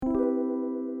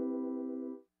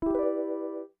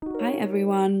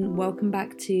everyone, welcome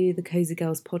back to the Cozy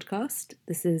Girls podcast.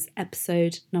 This is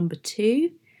episode number 2,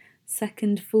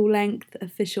 second full-length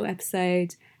official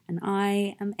episode, and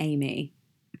I am Amy.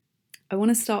 I want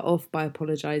to start off by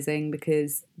apologising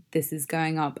because this is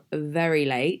going up very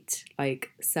late,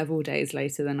 like several days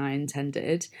later than I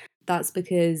intended. That's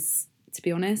because, to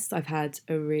be honest, I've had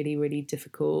a really, really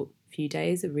difficult few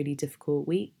days, a really difficult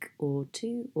week or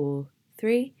 2 or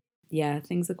 3. Yeah,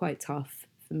 things are quite tough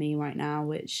for me right now,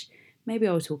 which maybe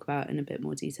I'll talk about in a bit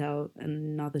more detail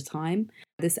another time.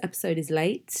 This episode is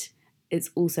late. It's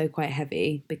also quite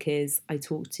heavy because I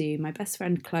talked to my best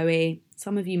friend Chloe.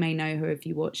 Some of you may know her if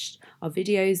you watched our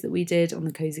videos that we did on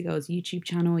the Cozy Girls YouTube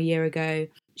channel a year ago.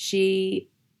 She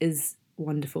is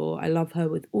wonderful. I love her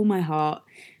with all my heart,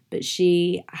 but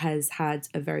she has had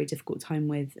a very difficult time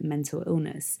with mental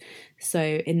illness. So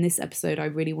in this episode, I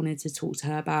really wanted to talk to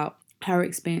her about her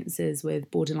experiences with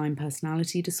borderline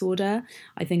personality disorder.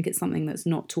 I think it's something that's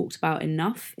not talked about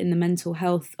enough in the mental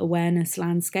health awareness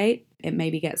landscape. It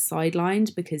maybe gets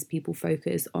sidelined because people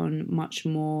focus on much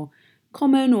more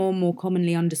common or more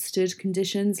commonly understood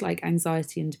conditions like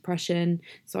anxiety and depression.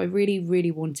 So I really, really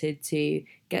wanted to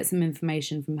get some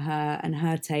information from her and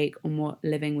her take on what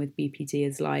living with BPD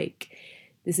is like.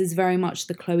 This is very much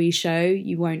the Chloe show.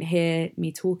 You won't hear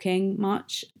me talking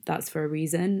much. That's for a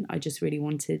reason. I just really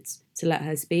wanted to let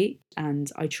her speak,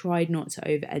 and I tried not to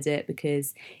over-edit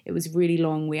because it was really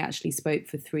long. We actually spoke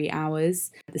for 3 hours.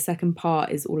 The second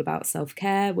part is all about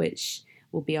self-care, which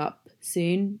will be up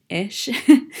soon-ish.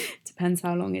 Depends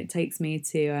how long it takes me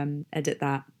to edit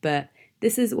that. But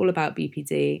this is all about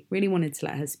BPD. Really wanted to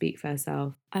let her speak for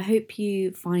herself. I hope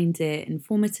you find it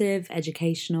informative,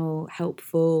 educational,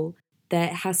 helpful. There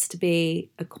has to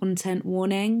be a content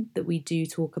warning that we do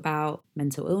talk about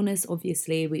mental illness.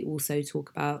 Obviously, we also talk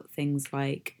about things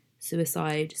like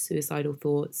suicide, suicidal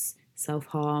thoughts,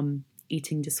 self-harm,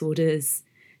 eating disorders,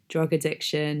 drug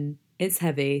addiction. It's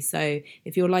heavy. So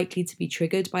if you're likely to be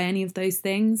triggered by any of those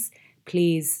things,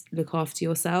 please look after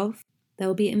yourself. There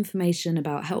will be information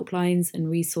about helplines and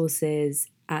resources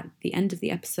at the end of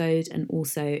the episode and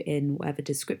also in whatever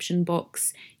description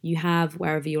box you have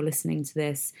wherever you're listening to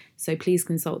this. So please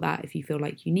consult that if you feel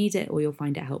like you need it or you'll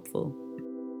find it helpful.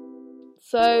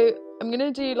 So I'm going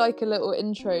to do like a little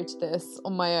intro to this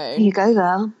on my own. You go,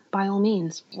 girl, by all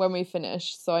means. When we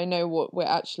finish, so I know what we're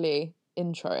actually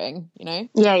introing, you know?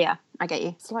 Yeah, I get you.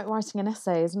 It's like writing an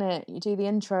essay, isn't it? You do the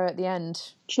intro at the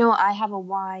end. Do you know what? I have a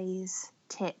wise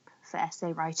tip for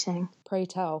essay writing. Pray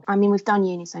tell. I mean, we've done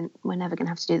uni, so we're never going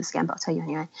to have to do this again, but I'll tell you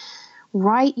anyway.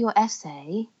 Write your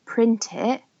essay, print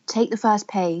it, take the first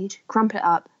page, crumple it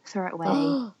up, throw it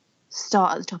away,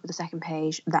 start at the top of the second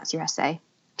page. That's your essay.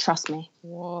 Trust me.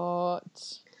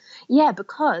 What? Yeah,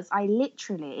 because I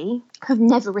literally have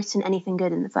never written anything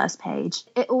good in the first page.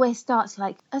 It always starts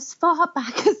like, as far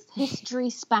back as history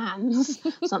spans,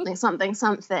 something.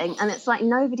 And it's like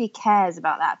nobody cares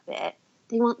about that bit.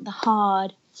 They want the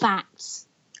hard facts.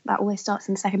 That always starts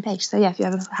in the second page. So yeah, if you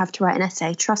ever have to write an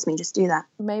essay, trust me, just do that.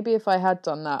 Maybe if I had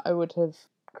done that, I would have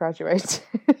graduated.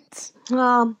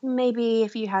 Well, maybe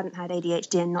if you hadn't had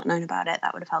ADHD and not known about it,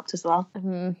 that would have helped as well.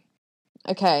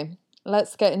 Okay,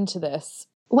 let's get into this.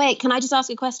 Wait, can I just ask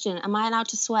a question? Am I allowed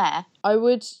to swear? I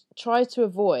would try to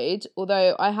avoid,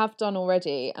 although I have done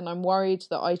already, and I'm worried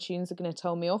that iTunes are going to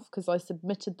tell me off because I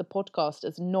submitted the podcast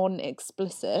as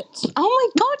non-explicit.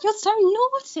 Oh my God, you're so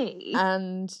naughty.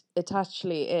 And it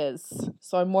actually is.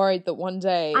 So I'm worried that one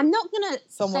day I'm not going to say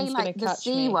someone's like gonna the catch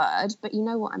C me. word, but you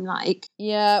know what I'm like.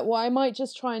 Yeah, well, I might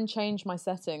just try and change my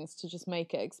settings to just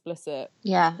make it explicit.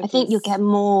 Yeah, I think you'll get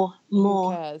more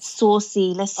cares?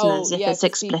 saucy listeners if it's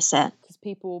explicit. Because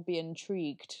people will be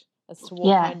intrigued as to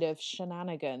what kind of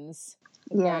shenanigans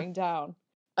are going down.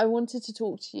 I wanted to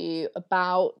talk to you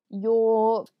about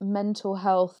your mental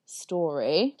health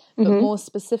story, but more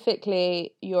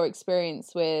specifically your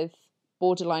experience with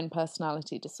borderline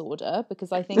personality disorder,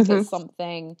 because I think it's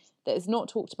something that is not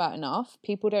talked about enough.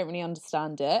 People don't really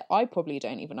understand it. I probably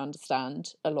don't even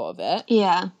understand a lot of it.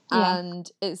 Yeah.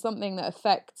 And it's something that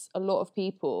affects a lot of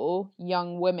people,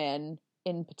 young women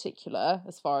in particular,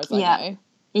 as far as I know.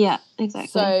 Yeah, exactly.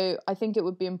 So I think it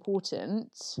would be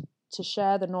important to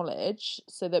share the knowledge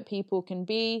so that people can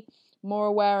be more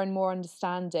aware and more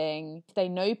understanding if they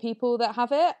know people that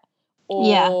have it,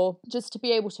 or just to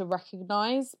be able to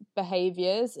recognise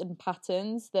behaviours and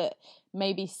patterns that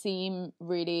maybe seem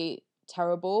really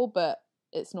terrible, but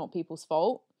it's not people's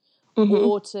fault.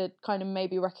 Or to kind of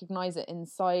maybe recognise it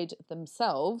inside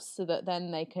themselves so that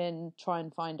then they can try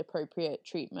and find appropriate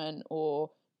treatment or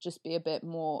just be a bit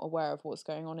more aware of what's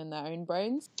going on in their own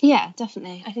brains. Yeah,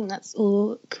 definitely. I think that's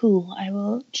all cool. I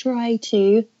will try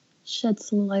to shed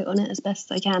some light on it as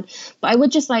best I can. But I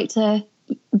would just like to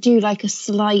do like a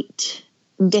slight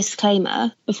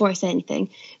disclaimer before I say anything,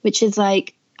 which is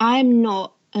like, I'm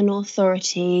not an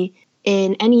authority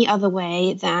in any other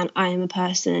way than I am a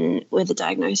person with a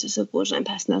diagnosis of borderline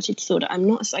personality disorder. I'm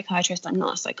not a psychiatrist, I'm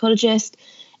not a psychologist.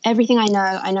 Everything I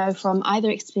know from either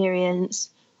experience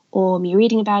or me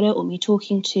reading about it or me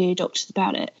talking to doctors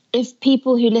about it. If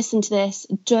people who listen to this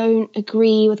don't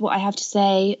agree with what I have to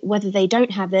say, whether they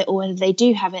don't have it or whether they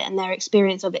do have it and their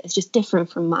experience of it is just different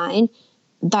from mine,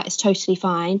 that is totally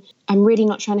fine. I'm really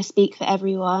not trying to speak for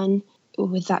everyone.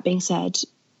 With that being said,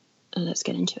 let's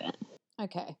get into it.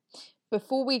 Okay.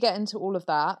 Before we get into all of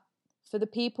that, for the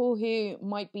people who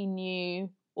might be new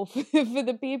or for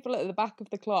the people at the back of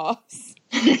the class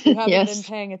who haven't been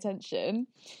paying attention.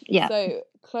 Yeah. So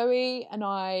Chloe and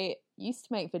I used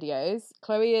to make videos.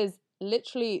 Chloe is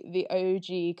literally the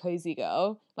OG cozy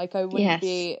girl. Like, I wouldn't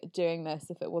be doing this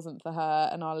if it wasn't for her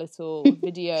and our little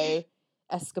video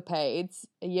escapades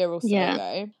a year or so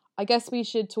ago. I guess we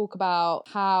should talk about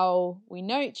how we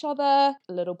know each other,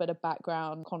 a little bit of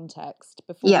background context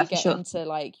before we get into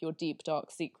like your deep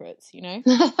dark secrets, you know?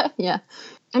 Yeah.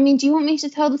 I mean, do you want me to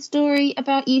tell the story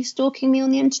about you stalking me on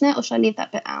the internet, or should I leave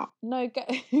that bit out? No, go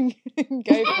for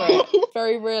it.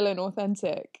 Very real and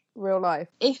authentic. Real life.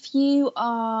 If you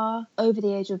are over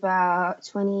the age of about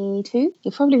 22,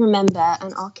 you'll probably remember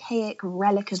an archaic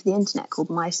relic of the internet called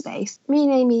MySpace. Me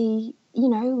and Amy, you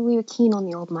know, we were keen on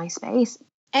the old MySpace.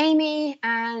 Amy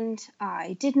and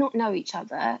I did not know each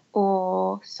other,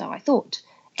 or so I thought.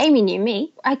 Amy knew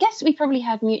me. I guess we probably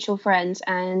had mutual friends,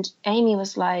 and Amy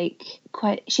was like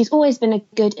she's always been a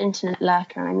good internet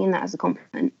lurker, and I mean that as a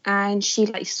compliment. And she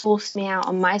like sourced me out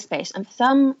on MySpace, and for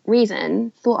some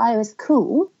reason thought I was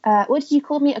cool. What did you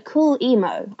call me? A cool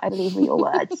emo, I believe were your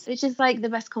words. Which is like the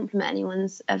best compliment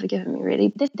anyone's ever given me,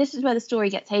 really. This is where the story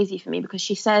gets hazy for me, because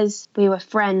she says we were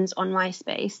friends on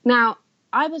MySpace. Now,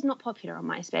 I was not popular on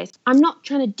MySpace. I'm not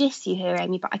trying to diss you here,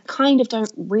 Amy, but I kind of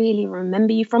don't really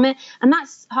remember you from it. And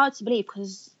that's hard to believe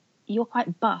because you're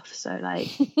quite buff. So,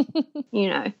 like, you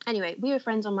know. Anyway, we were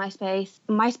friends on MySpace.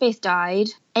 MySpace died.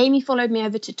 Amy followed me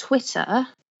over to Twitter.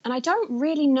 And I don't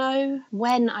really know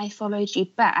when I followed you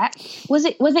back. Was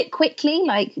it quickly?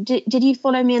 Like, did you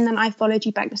follow me and then I followed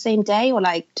you back the same day? Or,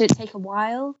 like, did it take a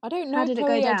while? I don't know, How did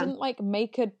Chloe. it go down? I didn't, like,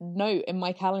 make a note in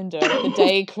my calendar the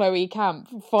day Chloe Camp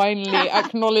finally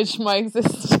acknowledged my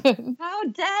existence. How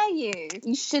dare you?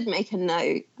 You should make a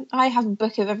note. I have a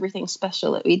book of everything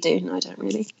special that we do. No, I don't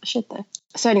really. I should, though.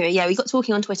 So anyway, yeah, we got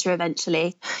talking on Twitter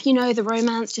eventually. You know, the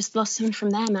romance just blossomed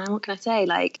from there, man. What can I say?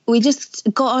 Like, we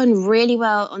just got on really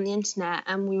well on the internet,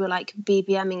 and we were like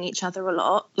BBMing each other a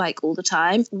lot, like all the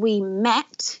time. We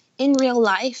met in real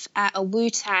life at a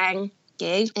Wu-Tang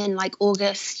gig in like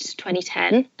August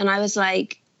 2010, and I was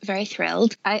like very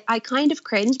thrilled. I kind of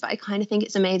cringe, but I kind of think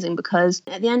it's amazing, because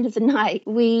at the end of the night,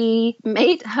 we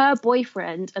made her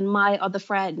boyfriend and my other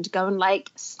friend go and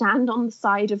like stand on the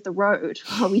side of the road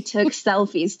while we took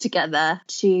selfies together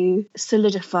to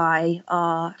solidify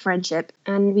our friendship.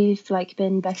 And we've like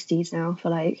been besties now for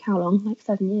like, how long? Like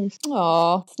 7 years.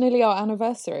 Aw, it's nearly our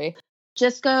anniversary.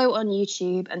 Just go on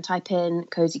YouTube and type in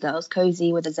Cozy Girls,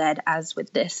 cozy with a Z, as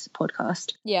with this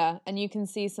podcast. Yeah, and you can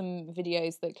see some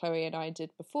videos that Chloe and I did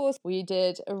before. We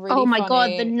did a really Oh my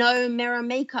funny... God, the no mirror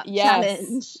makeup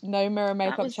challenge. No mirror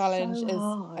makeup challenge so is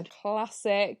hard. a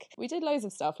classic. We did loads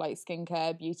of stuff like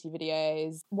skincare, beauty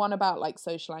videos, one about like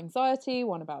social anxiety,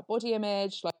 one about body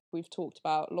image. Like, we've talked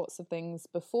about lots of things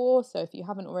before, so if you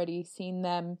haven't already seen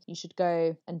them, you should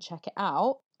go and check it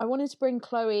out. I wanted to bring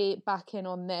Chloe back in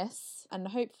on this, and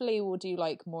hopefully we'll do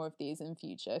like more of these in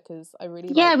future, because I really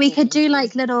like we could do talking to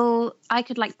like you. little, I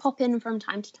could like pop in from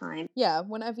time to time. Yeah,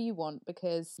 whenever you want,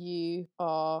 because you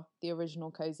are the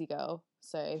original cozy girl.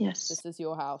 So Yes. This is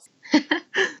your house.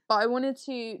 But I wanted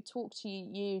to talk to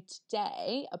you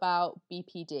today about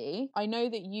BPD. I know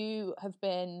that you have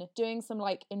been doing some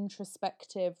like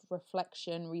introspective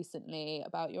reflection recently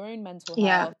about your own mental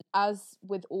health. As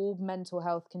with all mental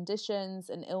health conditions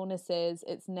and illnesses,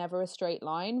 it's never a straight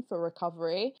line for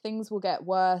recovery. Things will get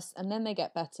worse and then they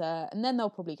get better, and then they'll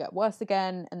probably get worse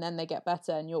again, and then they get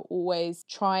better, and you're always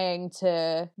trying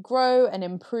to grow and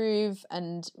improve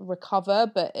and recover,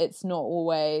 but it's not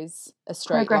always a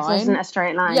straight Progress line. isn't a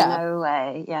straight line, Yeah. no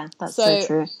way. Yeah, that's so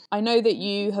true. I know that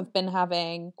you have been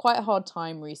having quite a hard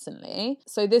time recently,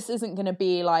 so this isn't going to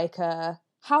be like a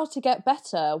how to get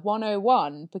better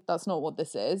 101, but that's not what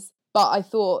this is. But I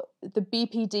thought the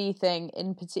BPD thing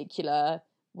in particular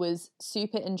was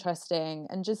super interesting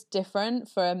and just different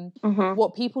from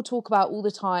what people talk about all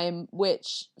the time,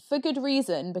 which for good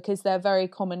reason, because they're very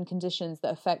common conditions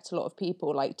that affect a lot of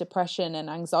people, like depression and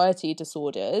anxiety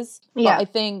disorders. Yeah. But I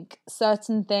think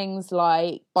certain things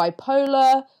like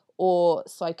bipolar or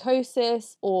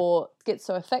psychosis or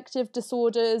schizoaffective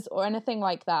disorders or anything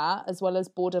like that, as well as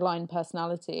borderline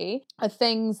personality, are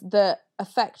things that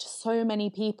affect so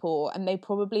many people, and they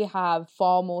probably have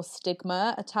far more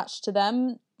stigma attached to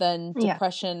them than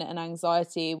depression and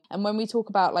anxiety. And when we talk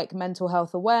about like mental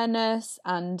health awareness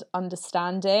and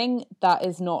understanding, that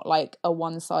is not like a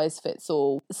one size fits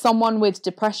all. Someone with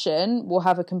depression will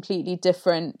have a completely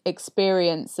different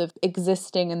experience of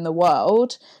existing in the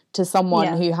world to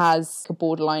someone who has a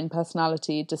borderline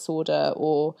personality disorder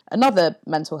or another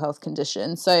mental health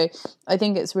condition. So I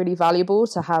think it's really valuable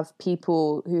to have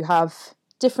people who have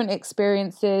different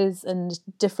experiences and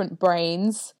different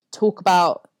brains talk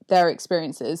about their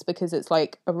experiences, because it's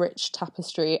like a rich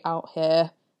tapestry out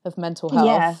here of mental health.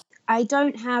 Yeah, I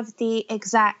don't have the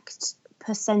exact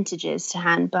percentages to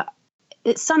hand, but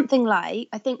it's something like,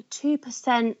 I think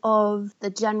 2% of the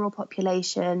general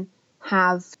population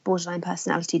have borderline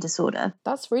personality disorder.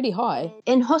 That's really high.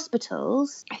 In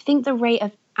hospitals, I think the rate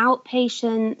of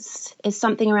outpatients is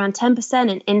something around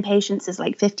 10% and inpatients is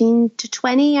like 15 to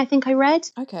 20, I think I read.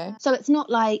 Okay. So it's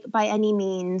not like by any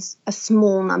means a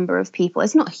small number of people.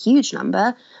 It's not a huge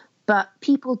number, but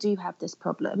people do have this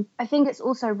problem. I think it's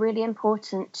also really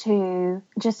important to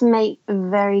just make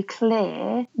very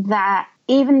clear that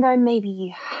even though maybe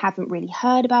you haven't really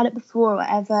heard about it before or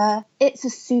whatever, it's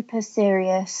a super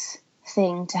serious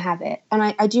thing to have it. And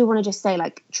I do want to just say,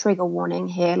 like, trigger warning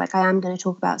here, like I am going to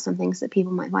talk about some things that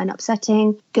people might find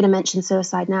upsetting. Going to mention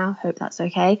suicide now, hope that's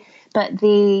okay. But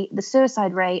the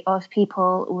suicide rate of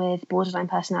people with borderline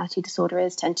personality disorder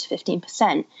is 10 to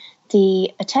 15%.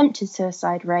 The attempted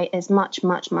suicide rate is much,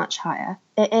 much, much higher.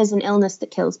 It is an illness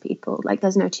that kills people. Like,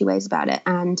 there's no two ways about it.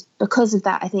 And because of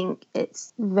that, I think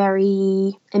it's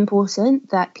very important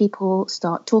that people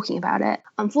start talking about it.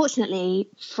 Unfortunately,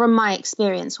 from my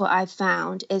experience, what I've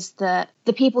found is that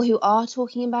the people who are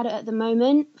talking about it at the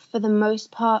moment, for the most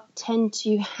part, tend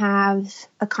to have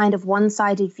a kind of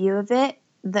one-sided view of it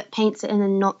that paints it in a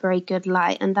not very good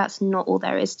light, and that's not all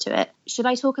there is to it. Should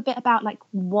I talk a bit about like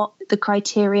what the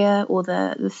criteria or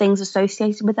the things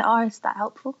associated with it are? Is that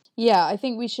helpful? Yeah, I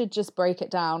think we should just break it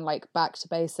down like back to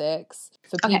basics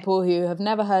for people who have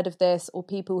never heard of this, or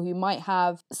people who might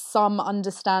have some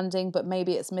understanding but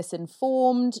maybe it's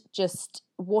misinformed. Just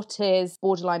what is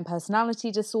borderline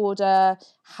personality disorder?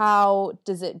 How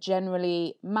does it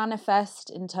generally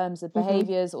manifest in terms of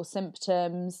behaviors or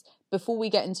symptoms? Before we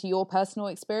get into your personal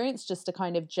experience, just a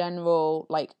kind of general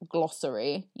like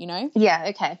glossary, you know? Yeah,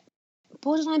 okay.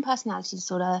 Borderline personality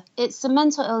disorder, it's a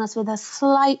mental illness with a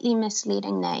slightly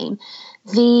misleading name.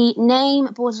 The name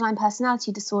borderline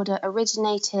personality disorder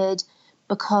originated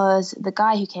because the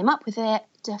guy who came up with it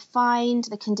defined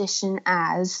the condition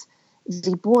as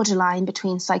the borderline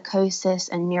between psychosis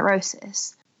and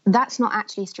neurosis. That's not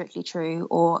actually strictly true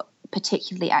or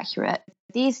particularly accurate.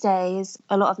 These days,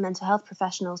 a lot of mental health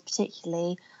professionals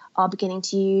particularly are beginning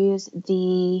to use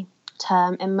the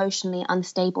term emotionally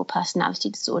unstable personality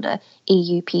disorder,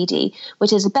 EUPD,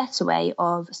 which is a better way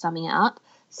of summing it up.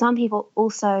 Some people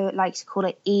also like to call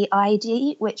it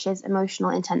EID, which is emotional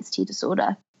intensity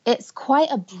disorder. It's quite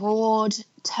a broad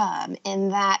term in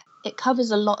that it covers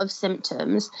a lot of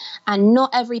symptoms, and not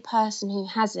every person who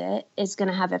has it is going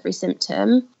to have every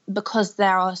symptom because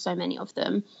there are so many of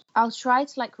them. I'll try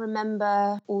to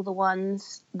remember all the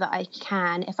ones that I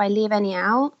can. If I leave any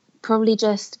out, probably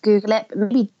just Google it, but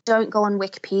maybe don't go on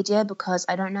Wikipedia because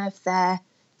I don't know if their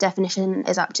definition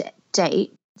is up to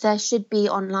date. There should be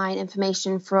online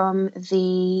information from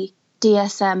the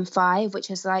DSM-5, which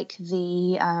is like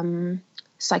the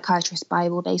psychiatrist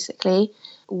Bible, basically,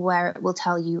 where it will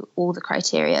tell you all the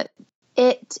criteria.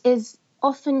 It is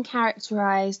often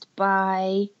characterized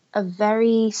by a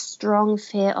very strong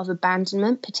fear of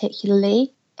abandonment,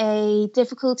 particularly a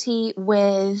difficulty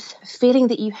with feeling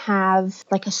that you have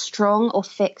like a strong or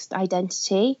fixed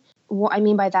identity. What I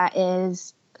mean by that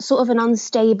is sort of an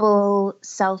unstable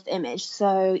self-image.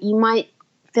 So you might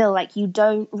feel like you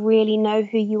don't really know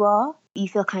who you are. You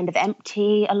feel kind of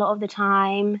empty a lot of the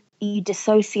time. You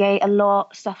dissociate a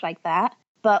lot, stuff like that.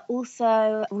 But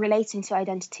also relating to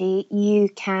identity, you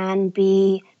can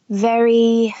be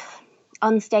very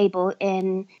unstable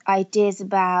in ideas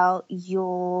about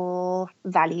your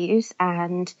values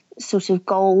and sort of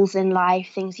goals in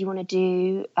life, things you want to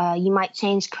do. You might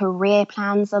change career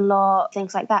plans a lot,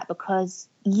 things like that, because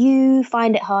you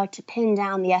find it hard to pin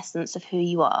down the essence of who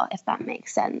you are, if that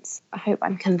makes sense. I hope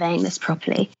I'm conveying this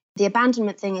properly. The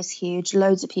abandonment thing is huge.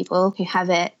 Loads of people who have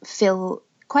it feel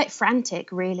quite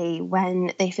frantic, really,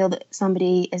 when they feel that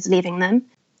somebody is leaving them,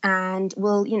 and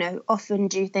will, often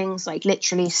do things like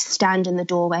literally stand in the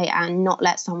doorway and not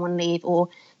let someone leave, or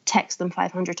text them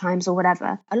 500 times or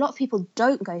whatever. A lot of people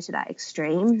don't go to that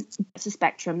extreme. It's a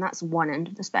spectrum. That's one end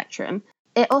of the spectrum.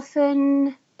 It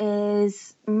often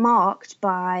is marked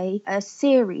by a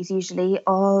series, usually,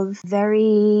 of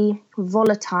very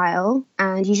volatile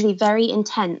and usually very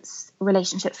intense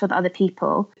relationships with other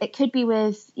people. It could be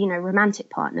with, romantic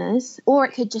partners, or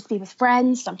it could just be with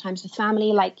friends, sometimes with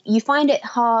family. Like, you find it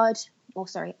hard,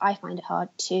 I find it hard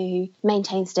to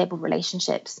maintain stable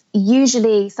relationships.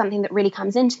 Usually something that really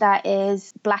comes into that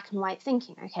is black and white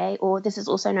thinking, okay? Or this is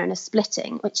also known as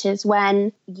splitting, which is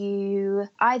when you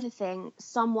either think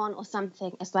someone or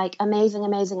something is like amazing,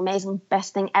 amazing, amazing,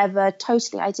 best thing ever,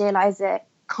 totally idealize it,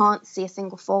 can't see a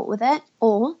single fault with it,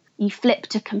 or you flip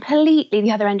to completely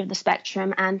the other end of the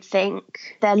spectrum and think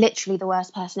they're literally the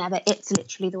worst person ever. It's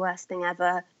literally the worst thing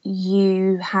ever.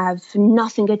 You have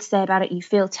nothing good to say about it. You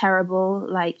feel terrible.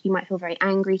 Like, you might feel very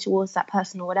angry towards that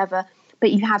person or whatever,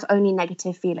 but you have only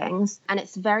negative feelings. And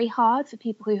it's very hard for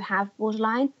people who have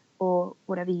borderline, or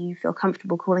whatever you feel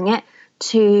comfortable calling it,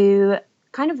 to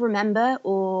kind of remember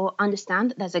or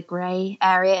understand that there's a grey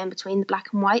area in between the black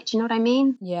and white. Do you know what I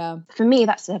mean? Yeah. For me,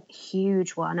 that's a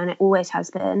huge one, and it always has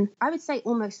been. I would say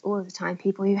almost all of the time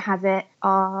people who have it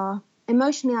are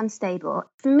emotionally unstable.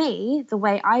 For me, the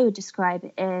way I would describe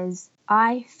it is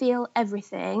I feel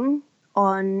everything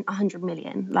on 100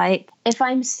 million. Like, if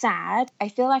I'm sad, I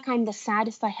feel like I'm the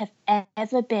saddest I have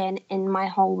ever been in my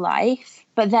whole life.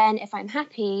 But then if I'm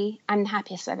happy, I'm the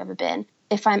happiest I've ever been.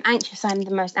 If I'm anxious, I'm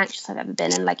the most anxious I've ever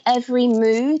been. And like, every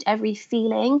mood, every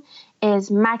feeling is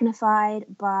magnified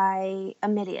by a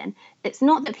million. It's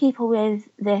not that people with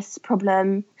this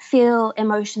problem feel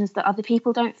emotions that other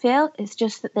people don't feel. It's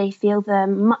just that they feel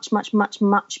them much, much, much,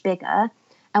 much bigger.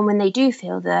 And when they do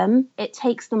feel them, it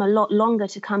takes them a lot longer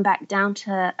to come back down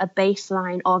to a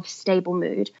baseline of stable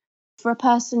mood. For a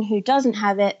person who doesn't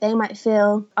have it, they might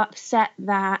feel upset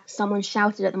that someone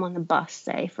shouted at them on the bus,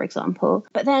 say, for example.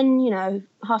 But then,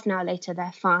 half an hour later,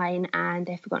 they're fine and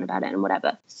they've forgotten about it and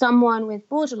whatever. Someone with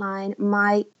borderline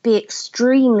might be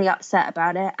extremely upset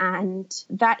about it, and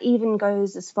that even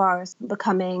goes as far as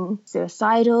becoming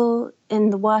suicidal in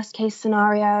the worst case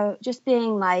scenario, just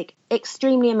being like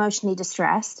extremely emotionally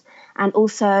distressed. And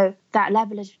also that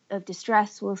level of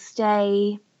distress will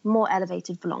stay more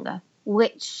elevated for longer.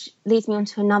 Which leads me on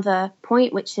to another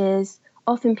point, which is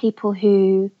often people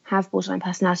who have borderline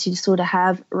personality disorder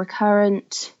have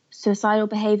recurrent suicidal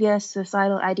behaviour,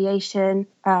 suicidal ideation,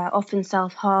 often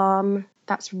self-harm.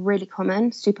 That's really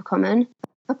common, super common.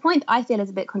 A point that I feel is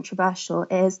a bit controversial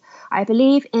is, I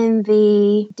believe in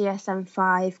the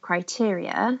DSM-5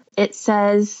 criteria, it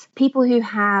says people who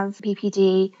have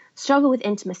BPD struggle with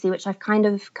intimacy, which I've kind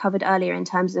of covered earlier in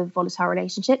terms of volatile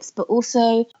relationships, but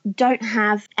also don't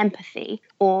have empathy,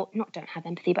 or not don't have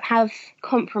empathy, but have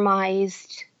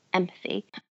compromised empathy.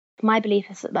 My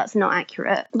belief is that that's not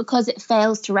accurate, because it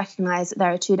fails to recognise that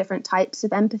there are two different types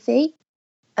of empathy.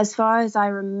 As far as I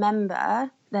remember,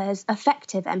 there's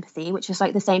affective empathy, which is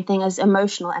like the same thing as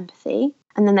emotional empathy.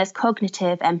 And then there's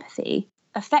cognitive empathy.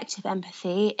 Affective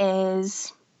empathy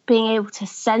is being able to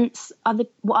sense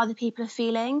what other people are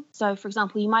feeling. So, for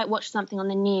example, you might watch something on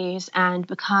the news and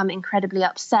become incredibly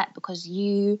upset because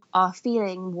you are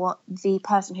feeling what the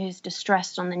person who's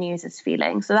distressed on the news is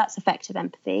feeling. So that's affective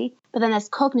empathy. But then there's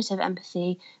cognitive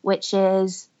empathy, which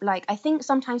is like, I think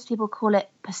sometimes people call it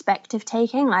perspective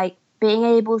taking, like being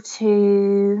able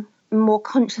to more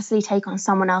consciously take on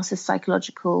someone else's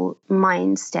psychological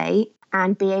mind state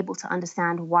and be able to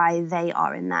understand why they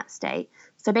are in that state.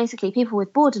 So basically, people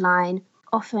with borderline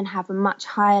often have a much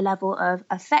higher level of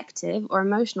affective or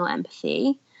emotional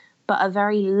empathy, but a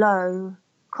very low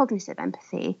cognitive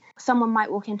empathy. Someone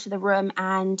might walk into the room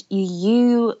and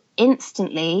you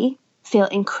instantly feel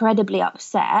incredibly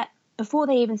upset before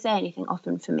they even say anything,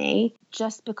 often for me,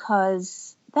 just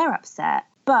because they're upset.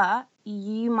 But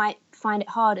you might find it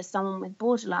hard as someone with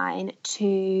borderline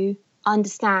to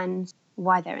understand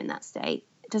why they're in that state.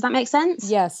 Does that make sense?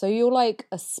 Yeah, so you're like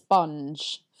a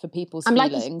sponge for people's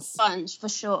feelings. I'm like a sponge, for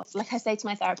sure. Like I say to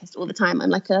my therapist all the time, I'm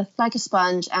like a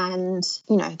sponge, and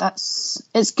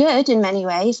it's good in many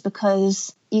ways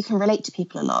because you can relate to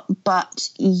people a lot, but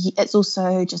it's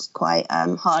also just quite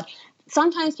hard.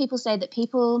 Sometimes people say that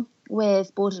people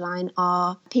with borderline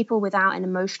are people without an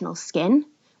emotional skin,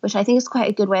 which I think is quite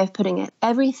a good way of putting it.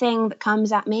 Everything that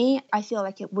comes at me, I feel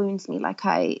like it wounds me, like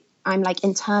I'm like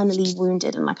internally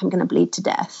wounded and like I'm going to bleed to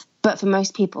death. But for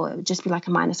most people, it would just be like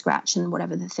a minor scratch and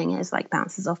whatever the thing is like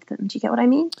bounces off them. Do you get what I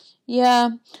mean? Yeah,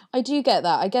 I do get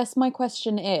that. I guess my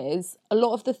question is, a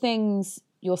lot of the things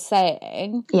you're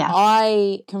saying,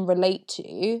 I can relate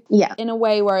to in a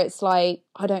way where it's like,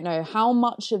 I don't know, how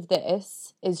much of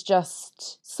this is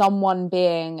just someone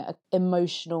being an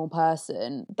emotional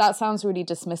person? That sounds really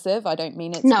dismissive. I don't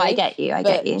mean it to be. I get you. I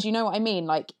get you. Do you know what I mean?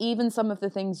 Like, even some of the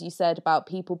things you said about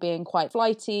people being quite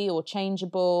flighty or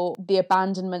changeable, the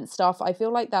abandonment stuff, I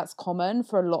feel like that's common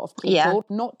for a lot of people. Yeah.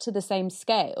 Not to the same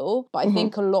scale, but I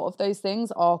think a lot of those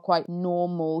things are quite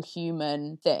normal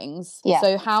human things. Yeah.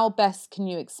 So how best can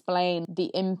you explain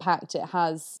the impact it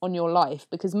has on your life?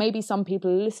 Because maybe some people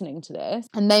are listening to this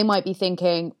and they might be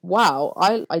thinking, wow,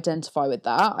 I identify with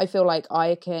that. I feel like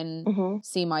I can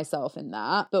see myself in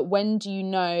that. But when do you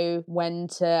know when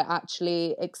to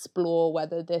actually explore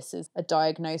whether this is a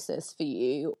diagnosis for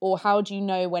you? Or how do you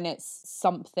know when it's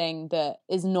something that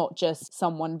is not just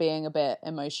someone being a bit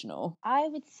emotional? I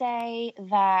would say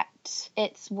that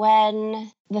it's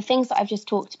when the things that I've just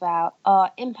talked about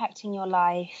are impacting your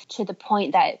life to the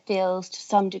point that it feels to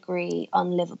some degree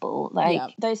unlivable.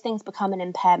 Like those things become an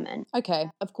impairment. Okay.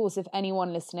 Of course, if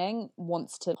anyone listening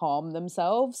wants to harm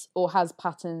themselves or has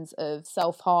patterns of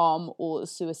self-harm or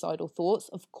suicidal thoughts,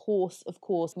 of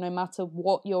course, no matter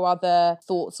what your other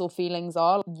thoughts or feelings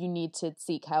are, you need to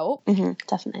seek help.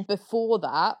 Definitely. Before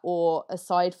that, or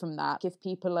aside from that, if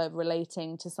people are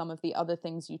relating to some of the other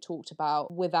things you talked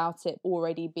about without it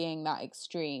already being that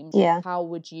extreme, how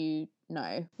would you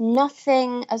know?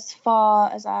 Nothing, as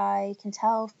far as I can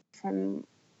tell from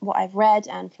what I've read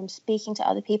and from speaking to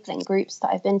other people in groups that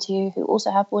I've been to who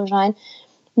also have borderline,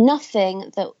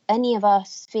 nothing that any of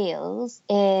us feels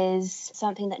is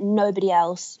something that nobody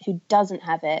else who doesn't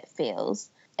have it feels.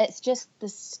 It's just the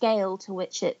scale to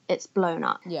which it's blown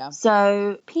up. Yeah.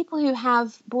 So people who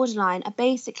have borderline are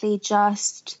basically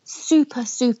just super,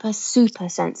 super, super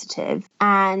sensitive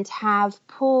and have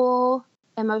poor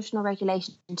emotional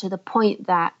regulation to the point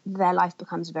that their life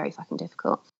becomes very fucking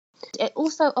difficult. It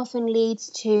also often leads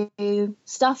to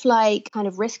stuff like kind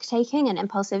of risk taking and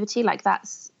impulsivity. Like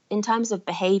that's in terms of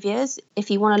behaviors.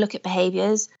 If you want to look at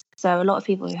behaviors, so a lot of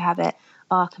people who have it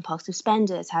are compulsive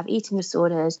spenders, have eating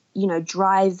disorders,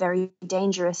 drive very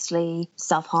dangerously,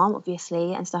 self-harm,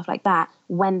 obviously, and stuff like that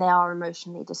when they are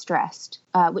emotionally distressed,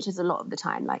 which is a lot of the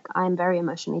time. Like I'm very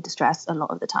emotionally distressed a lot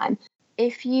of the time.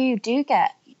 If you do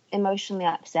get emotionally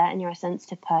upset and you're a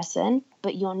sensitive person,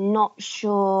 but you're not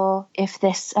sure if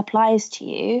this applies to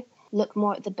you, look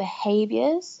more at the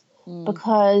behaviors.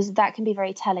 Because that can be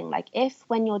very telling. Like if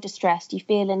when you're distressed you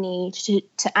feel a need to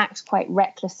act quite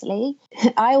recklessly,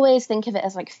 I always think of it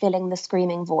as like filling the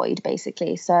screaming void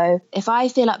basically. So if I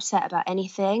feel upset about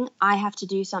anything, I have to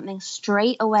do something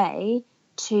straight away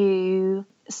to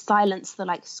silence the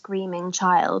like screaming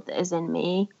child that is in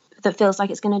me that feels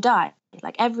like it's going to die.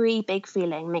 Like every big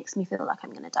feeling makes me feel like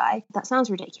I'm going to die. That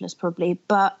sounds ridiculous probably,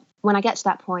 but when I get to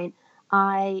that point,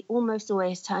 I almost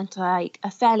always turn to like a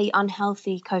fairly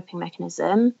unhealthy coping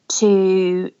mechanism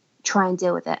to try and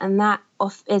deal with it. And that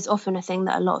is often a thing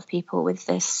that a lot of people with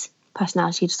this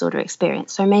personality disorder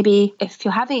experience. So maybe if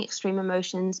you're having extreme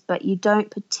emotions, but you don't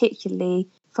particularly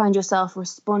find yourself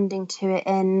responding to it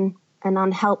in an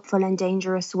unhelpful and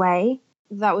dangerous way,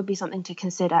 that would be something to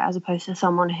consider as opposed to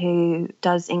someone who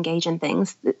does engage in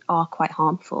things that are quite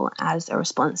harmful as a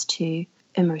response to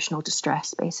emotional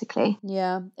distress, basically.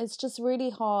 Yeah, it's just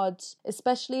really hard,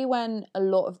 especially when a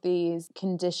lot of these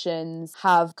conditions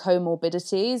have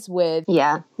comorbidities with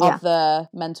other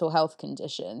mental health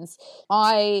conditions.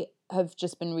 I have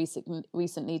just been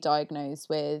recently diagnosed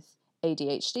with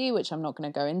ADHD, which I'm not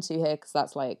going to go into here because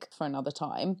that's like for another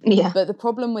time. Yeah. But the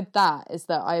problem with that is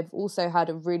that I've also had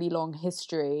a really long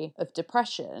history of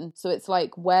depression. So it's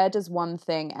like, where does one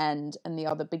thing end and the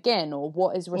other begin? Or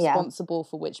what is responsible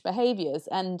for which behaviors?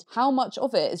 And how much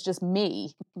of it is just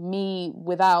me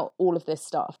without all of this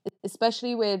stuff?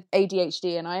 Especially with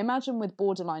ADHD, and I imagine with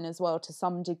borderline as well to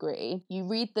some degree. You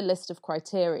read the list of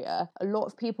criteria, a lot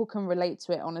of people can relate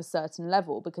to it on a certain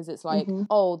level because it's like,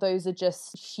 oh, those are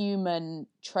just human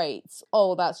traits.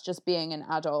 Oh, that's just being an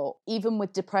adult. Even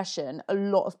with depression, a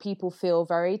lot of people feel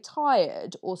very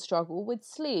tired or struggle with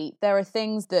sleep. There are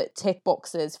things that tick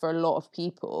boxes for a lot of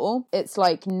people. It's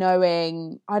like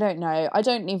knowing, I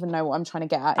don't even know what I'm trying to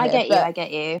get at here. I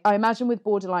get you. I imagine with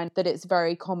borderline that it's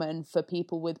very common for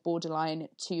people with borderline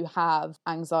to have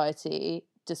anxiety,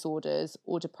 disorders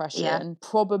or depression,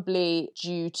 probably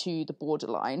due to the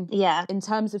borderline. Yeah. In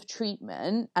terms of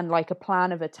treatment and like a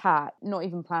plan of attack, not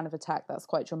even plan of attack, that's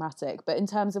quite dramatic, but in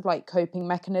terms of like coping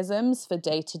mechanisms for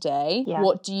day to day,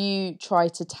 what do you try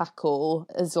to tackle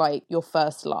as like your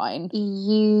first line?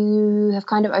 You have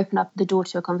kind of opened up the door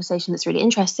to a conversation that's really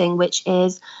interesting, which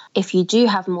is if you do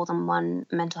have more than one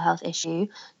mental health issue,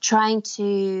 trying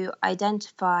to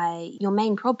identify your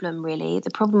main problem, really,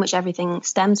 the problem which everything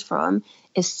stems from,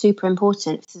 is super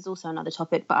important. This is also another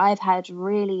topic, but I've had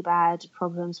really bad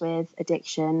problems with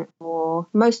addiction for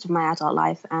most of my adult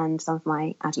life and some of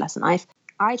my adolescent life.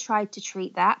 I tried to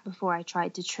treat that before I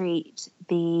tried to treat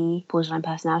the borderline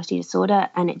personality disorder,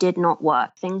 and it did not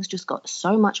work. Things just got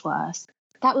so much worse.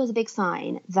 That was a big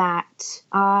sign that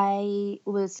I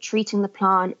was treating the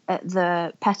plant at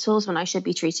the petals when I should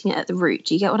be treating it at the root.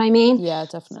 Do you get what I mean? Yeah,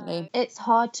 definitely. So it's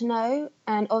hard to know,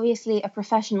 and obviously a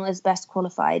professional is best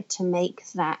qualified to make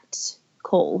that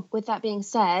call. With that being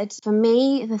said, for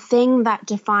me, the thing that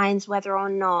defines whether or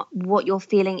not what you're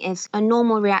feeling is a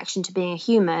normal reaction to being a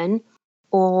human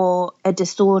or a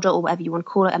disorder or whatever you want to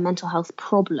call it, a mental health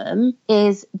problem,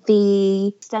 is the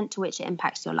extent to which it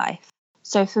impacts your life.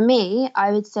 So for me,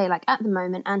 I would say like at the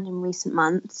moment and in recent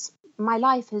months, my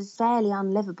life is fairly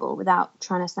unlivable without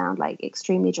trying to sound like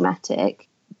extremely dramatic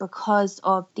because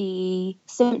of the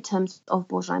symptoms of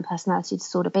borderline personality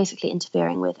disorder basically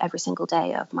interfering with every single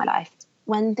day of my life.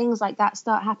 When things like that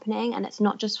start happening, and it's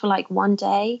not just for like one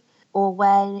day, or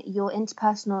when your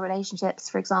interpersonal relationships,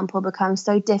 for example, become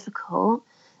so difficult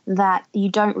that you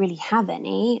don't really have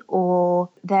any, or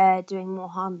they're doing more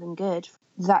harm than good,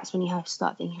 that's when you have to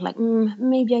start thinking like,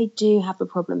 maybe I do have a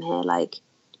problem here. Like,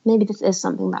 maybe this is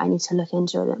something that I need to look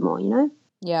into a bit more, you know?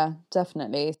 Yeah,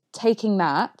 definitely. Taking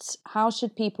that, how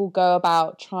should people go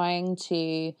about trying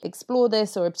to explore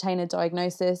this or obtain a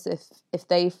diagnosis if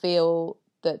they feel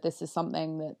that this is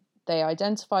something that they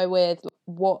identify with?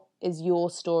 What is your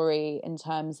story in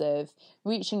terms of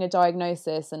reaching a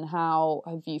diagnosis, and how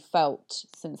have you felt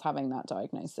since having that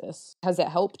diagnosis? Has it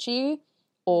helped you,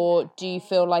 or do you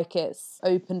feel like it's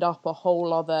opened up a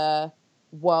whole other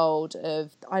world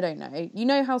of, I don't know, you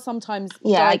know how sometimes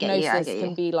diagnosis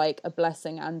can be like a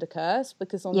blessing and a curse,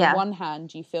 because on the one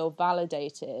hand you feel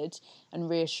validated and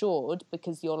reassured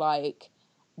because you're like,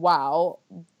 wow,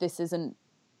 this isn't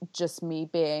just me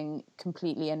being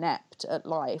completely inept at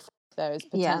life. There is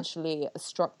potentially a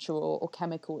structural or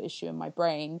chemical issue in my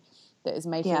brain that is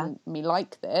making me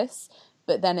like this.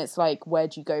 But then it's like, where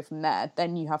do you go from there?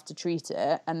 Then you have to treat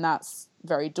it, and that's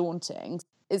very daunting.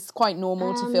 It's quite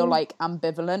normal to feel like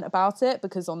ambivalent about it,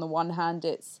 because on the one hand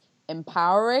it's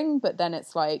empowering, but then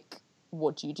it's like,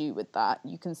 what do you do with that?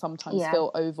 You can sometimes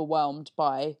feel overwhelmed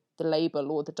by the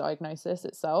label or the diagnosis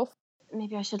itself.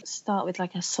 Maybe I should start with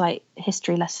like a slight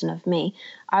history lesson of me.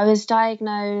 I was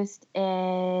diagnosed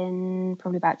in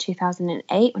probably about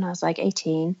 2008 when I was like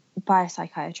 18 by a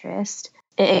psychiatrist.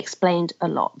 It explained a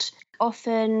lot.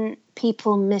 Often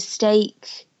people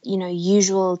mistake,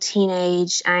 usual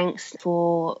teenage angst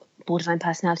for borderline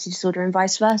personality disorder and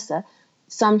vice versa.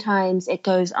 Sometimes it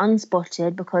goes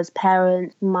unspotted because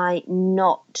parents might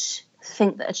not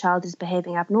think that a child is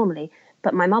behaving abnormally.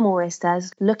 But my mum always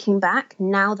says, looking back,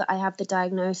 now that I have the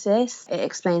diagnosis, it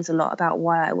explains a lot about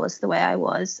why I was the way I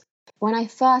was. When I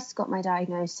first got my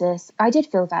diagnosis, I did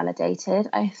feel validated.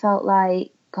 I felt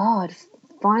like, God,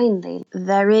 finally,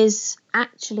 there is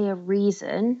actually a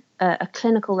reason, a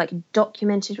clinical,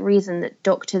 documented reason that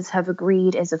doctors have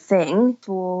agreed is a thing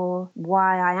for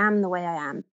why I am the way I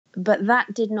am. But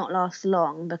that did not last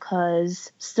long,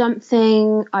 because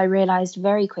something I realised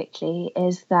very quickly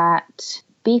is that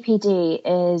BPD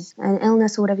is an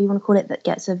illness, or whatever you want to call it, that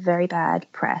gets a very bad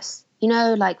press.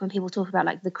 Like when people talk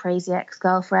about the crazy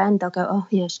ex-girlfriend, they'll go, oh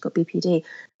yeah, she's got BPD.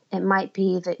 It might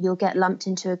be that you'll get lumped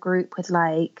into a group with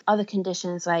other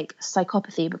conditions like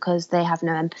psychopathy because they have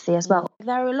no empathy as well.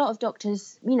 There are a lot of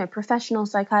doctors, professional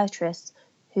psychiatrists,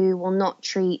 who will not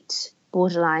treat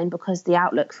borderline because the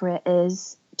outlook for it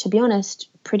is, to be honest,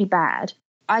 pretty bad.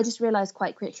 I just realised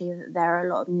quite quickly that there are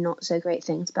a lot of not so great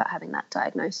things about having that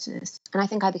diagnosis. And I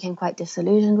think I became quite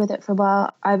disillusioned with it for a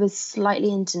while. I was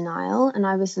slightly in denial, and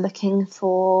I was looking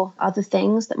for other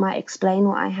things that might explain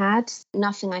what I had.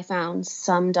 Nothing I found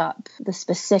summed up the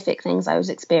specific things I was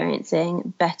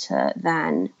experiencing better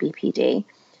than BPD.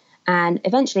 And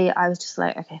eventually I was just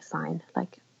like, okay, fine.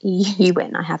 You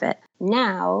win, I have it.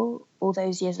 Now, all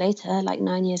those years later,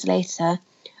 9 years later,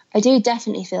 I do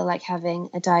definitely feel like having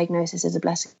a diagnosis is a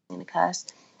blessing and a curse,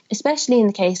 especially in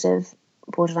the case of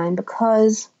borderline,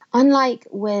 because unlike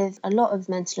with a lot of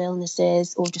mental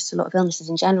illnesses, or just a lot of illnesses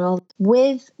in general,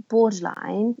 with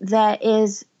borderline, there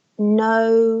is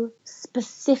no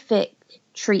specific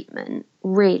treatment,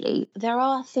 really. There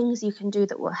are things you can do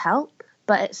that will help,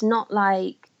 but it's not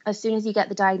like as soon as you get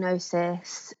the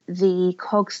diagnosis, the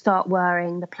cogs start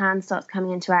whirring, the plan starts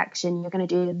coming into action, you're going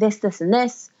to do this, this, and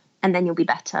this, and then you'll be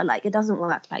better. Like, it doesn't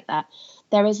work like that.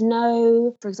 There is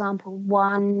no, for example,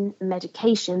 one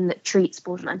medication that treats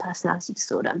borderline personality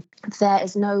disorder. There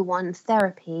is no one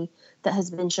therapy that has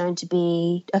been shown to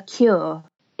be a cure.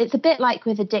 It's a bit like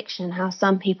with addiction, how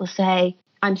some people say,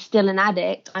 I'm still an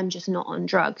addict, I'm just not on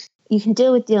drugs. You can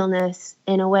deal with the illness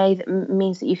in a way that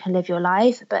means that you can live your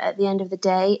life, but at the end of the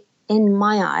day, in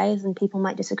my eyes, and people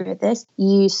might disagree with this,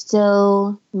 you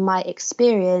still might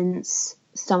experience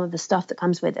some of the stuff that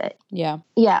comes with it. Yeah,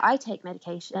 I take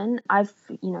medication. I've,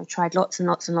 tried lots and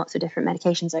lots and lots of different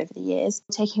medications over the years.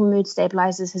 Taking mood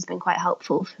stabilizers has been quite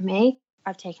helpful for me.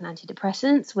 I've taken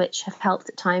antidepressants, which have helped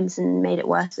at times and made it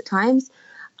worse at times.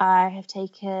 I have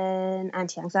taken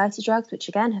anti-anxiety drugs, which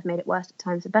again have made it worse at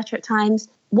times and better at times.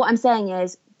 What I'm saying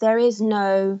is there is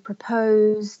no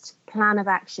proposed plan of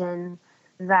action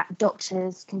that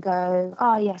doctors can go,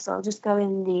 oh yes, I'll just go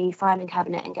in the filing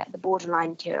cabinet and get the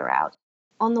borderline cure out.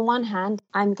 On the one hand,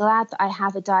 I'm glad that I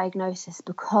have a diagnosis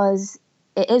because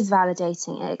it is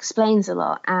validating, it explains a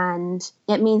lot, and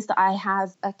it means that I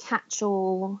have a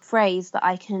catch-all phrase that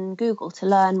I can Google to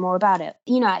learn more about it.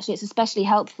 Actually, it's especially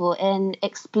helpful in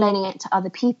explaining it to other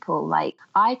people. Like,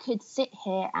 I could sit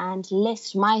here and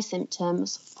list my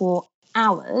symptoms for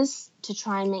hours to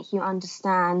try and make you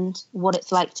understand what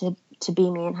it's like to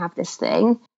be me and have this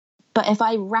thing. But if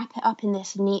I wrap it up in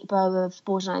this neat bow of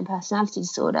borderline personality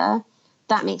disorder,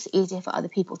 that makes it easier for other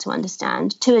people to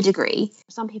understand to a degree.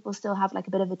 Some people still have like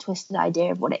a bit of a twisted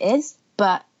idea of what it is,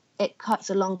 but it cuts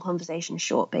a long conversation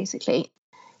short, basically.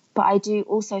 But I do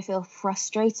also feel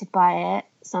frustrated by it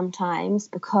sometimes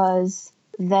because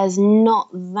there's not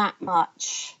that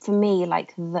much for me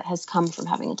like that has come from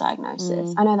having a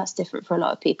diagnosis. I know that's different for a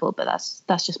lot of people, but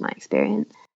that's just my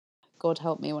experience. God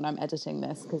help me when I'm editing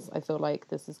this, because I feel like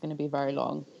this is going to be very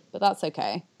long, but that's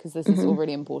okay because this is all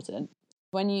really important.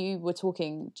 When you were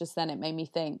talking just then, it made me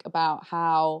think about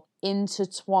how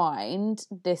intertwined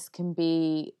this can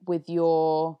be with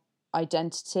your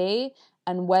identity,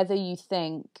 and whether you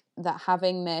think that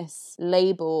having this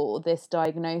label, this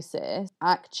diagnosis,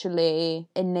 actually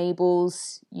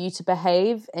enables you to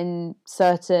behave in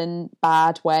certain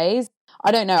bad ways.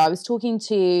 I don't know. I was talking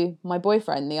to my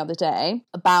boyfriend the other day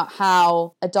about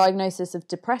how a diagnosis of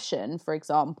depression, for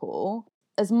example,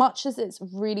 as much as it's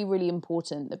really, really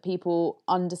important that people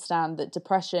understand that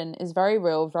depression is very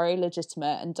real, very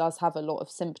legitimate, and does have a lot of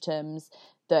symptoms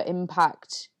that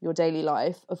impact your daily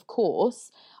life, of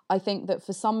course, I think that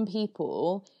for some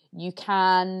people, you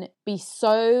can be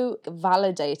so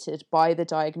validated by the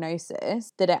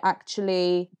diagnosis that it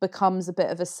actually becomes a bit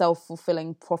of a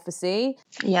self-fulfilling prophecy.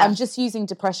 Yeah. I'm just using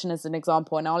depression as an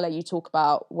example, and I'll let you talk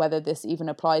about whether this even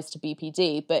applies to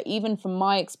BPD. But even from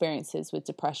my experiences with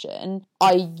depression,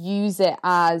 I use it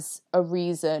as a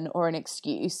reason or an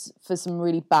excuse for some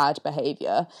really bad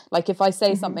behavior. Like if I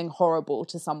say something horrible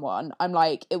to someone, I'm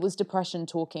like, it was depression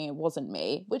talking, it wasn't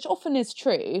me, which often is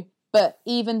true. But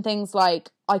even things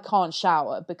like, I can't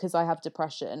shower because I have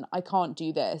depression. I can't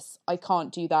do this. I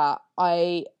can't do that.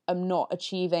 I am not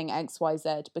achieving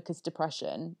XYZ because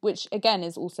depression, which again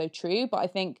is also true. But I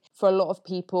think for a lot of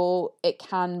people, it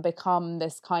can become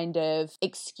this kind of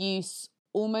excuse,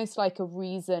 almost like a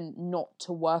reason not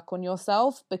to work on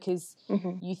yourself, because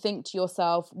you think to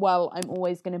yourself, well, I'm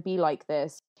always going to be like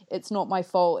this. It's not my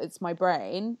fault. It's my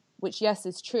brain. Which, yes,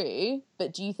 is true,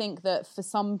 but do you think that for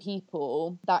some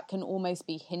people that can almost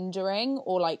be hindering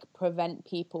or like prevent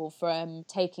people from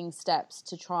taking steps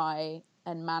to try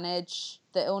and manage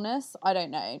the illness? I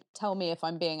don't know. Tell me if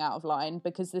I'm being out of line,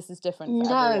 because this is different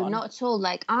for everyone. No, not at all.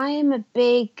 Like, I am a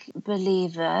big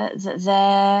believer that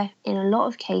there, in a lot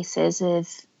of cases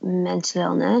with mental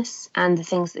illness and the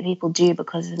things that people do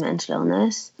because of mental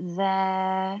illness,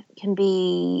 there can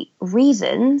be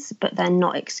reasons, but they're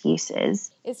not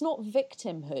excuses. It's not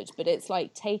victimhood, but it's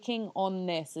like taking on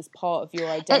this as part of your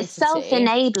identity. It's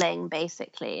self-enabling,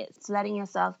 basically. It's letting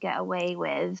yourself get away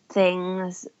with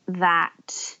things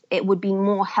that it would be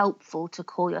more helpful to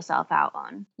call yourself out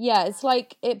on. Yeah, it's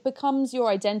like it becomes your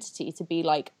identity to be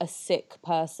like a sick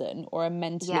person or a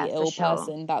mentally ill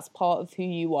person. That's part of who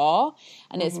you are.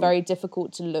 And it's very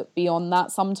difficult to look beyond that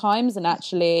sometimes and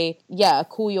actually,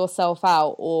 call yourself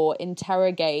out or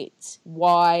interrogate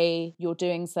why you're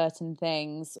doing certain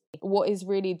things. What is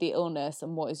really the illness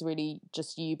and what is really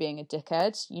just you being a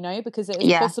dickhead, you know? Because it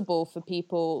is possible for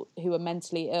people who are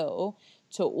mentally ill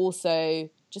to also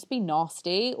just be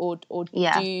nasty or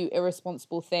do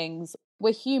irresponsible things.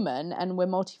 we're human and we're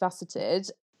multifaceted.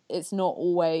 It's not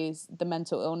always the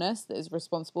mental illness that is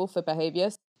responsible for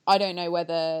behaviours. I don't know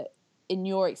whether in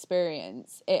your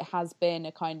experience it has been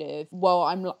a kind of, well,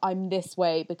 I'm this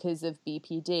way because of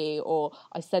BPD, or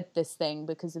I said this thing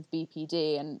because of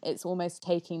BPD, and it's almost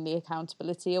taking the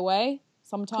accountability away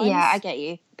sometimes. Yeah, I get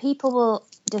you. People will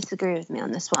disagree with me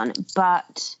on this one,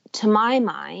 but to my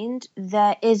mind,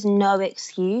 there is no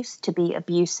excuse to be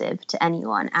abusive to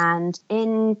anyone. And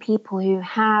in people who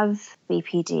have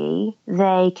BPD,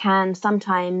 they can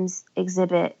sometimes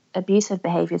exhibit abusive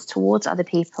behaviours towards other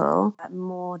people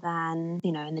more than,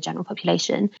 in the general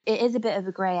population. It is a bit of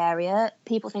a grey area.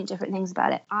 People think different things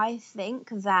about it. I think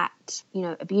that,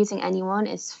 abusing anyone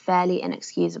is fairly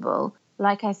inexcusable.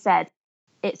 Like I said,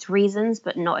 it's reasons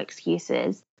but not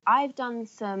excuses. I've done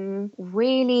some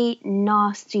really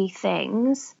nasty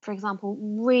things. For example,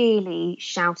 really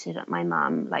shouted at my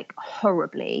mum, like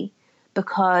horribly,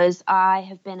 because I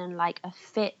have been in like a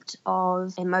fit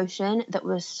of emotion that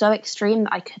was so extreme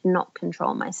that I could not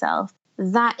control myself.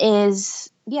 That's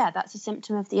a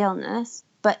symptom of the illness.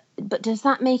 But does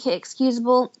that make it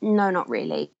excusable? No, not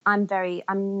really. I'm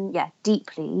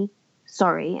deeply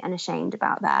sorry and ashamed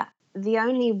about that. The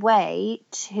only way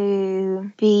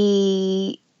to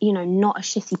be, not a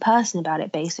shitty person about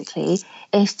it, basically,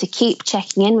 is to keep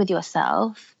checking in with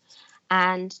yourself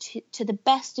and to the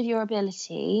best of your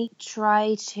ability,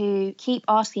 try to keep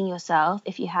asking yourself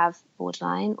if you have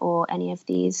borderline or any of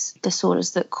these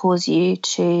disorders that cause you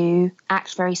to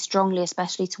act very strongly,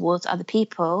 especially towards other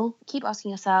people. Keep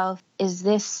asking yourself, is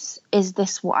this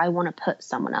what I want to put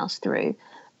someone else through?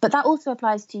 But that also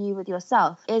applies to you with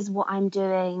yourself. Is what I'm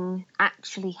doing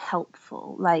actually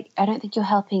helpful? Like, I don't think you're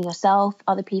helping yourself,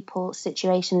 other people,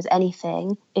 situations,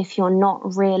 anything, if you're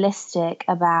not realistic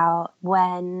about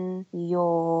when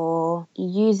you're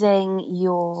using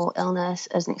your illness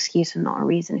as an excuse and not a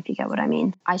reason, if you get what I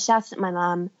mean. I shouted at my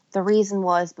mum. The reason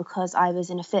was because I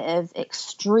was in a fit of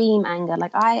extreme anger.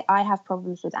 Like, I have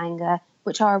problems with anger,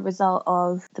 which are a result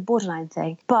of the borderline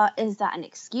thing. But is that an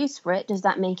excuse for it? Does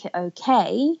that make it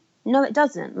okay? No, it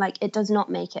doesn't. Like, it does not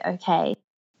make it okay.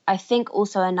 I think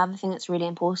also another thing that's really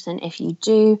important if you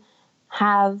do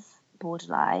have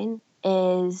borderline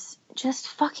is just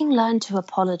fucking learn to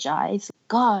apologize.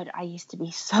 God, I used to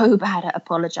be so bad at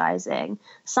apologizing.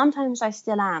 Sometimes I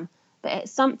still am. But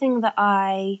it's something that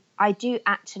I do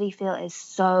actually feel is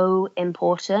so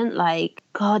important. Like,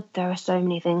 God, there are so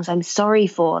many things I'm sorry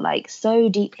for, like so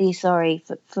deeply sorry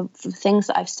for things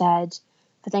that I've said,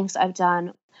 for things that I've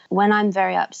done. When I'm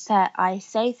very upset, I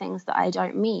say things that I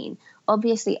don't mean.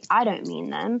 Obviously, I don't mean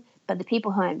them, but the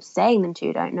people who I'm saying them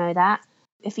to don't know that.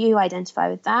 If you identify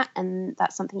with that and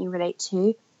that's something you relate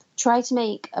to, try to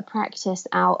make a practice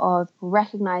out of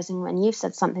recognizing when you've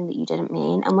said something that you didn't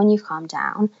mean, and when you've calmed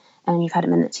down and you've had a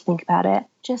minute to think about it,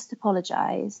 just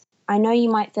apologize. I know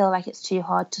you might feel like it's too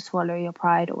hard to swallow your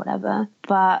pride or whatever,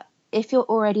 but if you're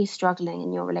already struggling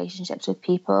in your relationships with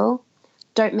people,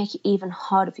 don't make it even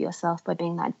harder for yourself by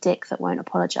being that dick that won't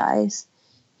apologize.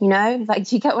 Like,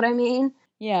 do you get what I mean?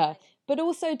 Yeah. But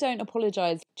also don't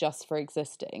apologise just for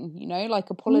existing, like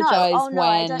apologise when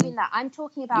I don't mean that. I'm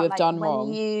talking about like done when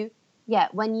wrong.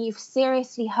 when you've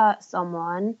seriously hurt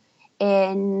someone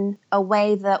in a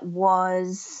way that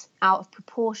was out of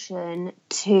proportion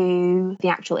to the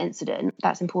actual incident.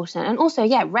 That's important. And also,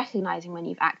 recognising when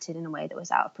you've acted in a way that was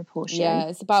out of proportion. Yeah,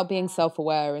 it's about being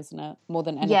self-aware, isn't it? More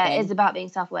than anything. Yeah, it's about being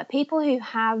self-aware. People who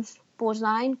have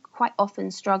borderline quite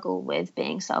often struggle with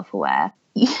being self-aware.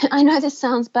 I know this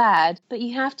sounds bad, but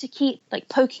you have to keep like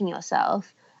poking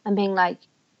yourself and being like,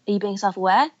 are you being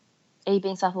self-aware? Are you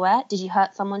being self-aware? Did you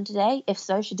hurt someone today? If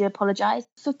so, should you apologize?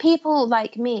 For people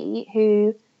like me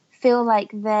who feel like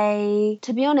they,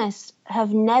 to be honest,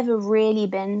 have never really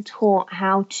been taught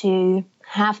how to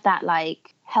have that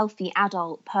like healthy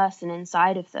adult person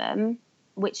inside of them,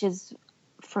 which is,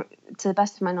 to the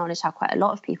best of my knowledge, how quite a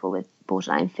lot of people with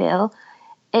borderline feel.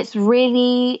 It's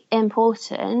really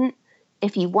important,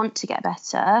 if you want to get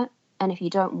better and if you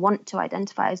don't want to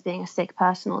identify as being a sick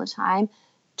person all the time,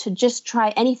 to just try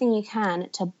anything you can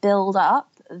to build up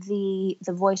the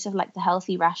voice of like the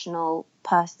healthy, rational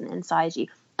person inside you.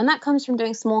 And that comes from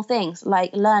doing small things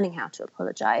like learning how to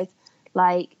apologize,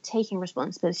 like taking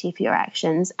responsibility for your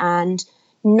actions and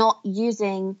not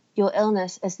using your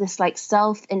illness as this like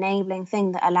self-enabling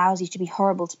thing that allows you to be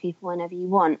horrible to people whenever you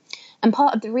want. And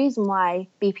part of the reason why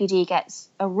BPD gets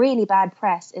a really bad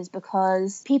press is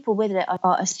because people with it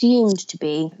are assumed to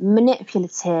be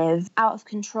manipulative, out of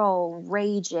control,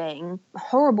 raging,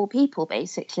 horrible people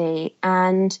basically.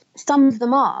 And some of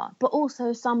them are, but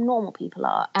also some normal people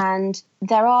are. And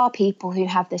there are people who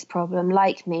have this problem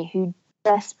like me who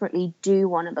desperately do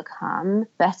want to become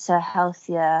better,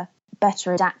 healthier,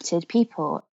 better adapted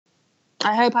people.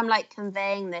 I hope I'm like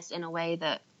conveying this in a way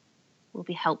that will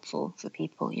be helpful for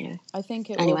people, you know. I think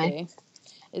it will be.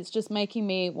 It's just making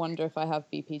me wonder if I have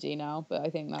BPD now, but I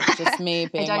think that's just me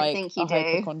being like a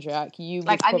hypochondriac. You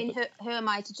like, I mean, who am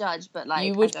I to judge? But like,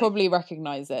 you would probably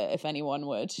recognise it if anyone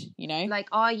would, you know. Like,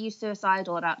 are you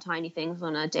suicidal about tiny things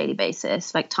on a daily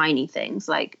basis? Like tiny things,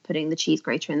 like putting the cheese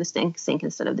grater in the sink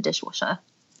instead of the dishwasher.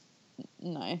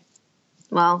 No.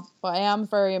 Well, but I am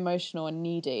very emotional and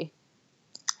needy.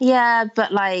 Yeah,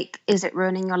 but like, is it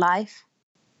ruining your life?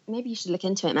 Maybe you should look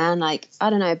into it, man. Like, I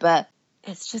don't know, but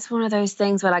it's just one of those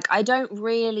things where like, I don't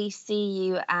really see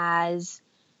you as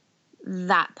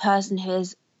that person who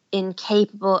is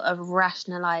incapable of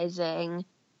rationalizing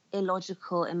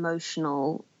illogical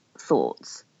emotional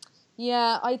thoughts.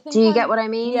 Yeah, I think. Do you get what I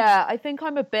mean? Yeah, I think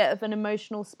I'm a bit of an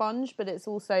emotional sponge, but it's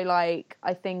also like,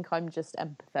 I think I'm just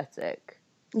empathetic.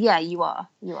 Yeah, you are.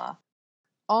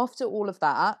 After all of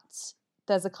that,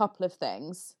 there's a couple of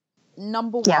things.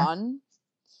 Number one,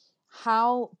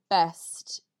 how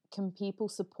best can people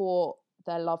support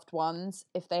their loved ones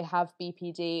if they have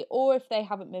BPD, or if they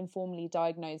haven't been formally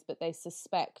diagnosed but they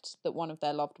suspect that one of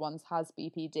their loved ones has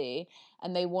BPD,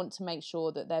 and they want to make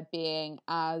sure that they're being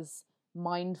as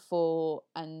mindful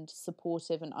and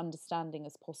supportive and understanding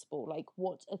as possible? Like,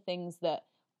 what are things that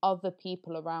other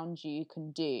people around you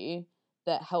can do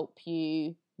that help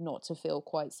you not to feel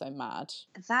quite so mad?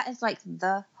 That is like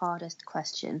the hardest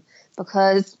question,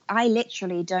 because I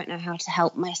literally don't know how to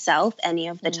help myself any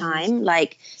of the time.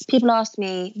 Like, people ask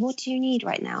me, what do you need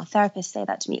right now? Therapists say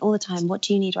that to me all the time. What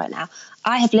do you need right now?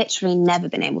 I have literally never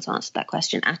been able to answer that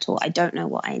question at all. I don't know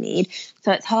what I need.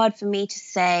 So it's hard for me to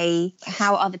say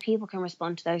how other people can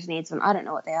respond to those needs when I don't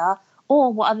know what they are,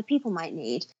 or what other people might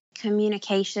need.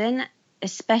 Communication,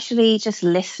 especially just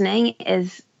listening,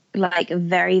 is like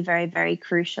very, very, very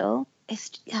crucial. It's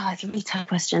a really tough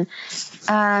question.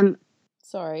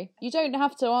 Sorry, you don't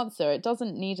have to answer. It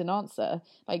doesn't need an answer.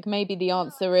 Like, maybe the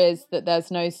answer is that there's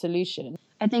no solution.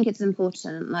 I think it's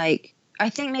important. Like, I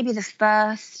think maybe the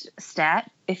first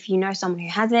step, if you know someone who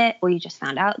has it, or you just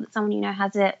found out that someone you know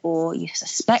has it, or you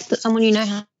suspect that someone you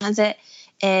know has it,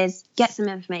 is get some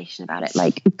information about it.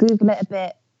 Like, Google it a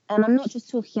bit. And I'm not just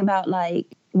talking about like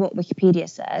what Wikipedia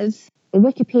says.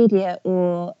 Wikipedia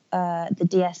or the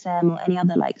DSM or any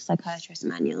other like psychiatrist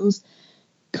manuals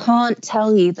can't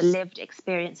tell you the lived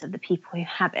experience of the people who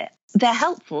have it. They're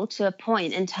helpful to a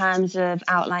point in terms of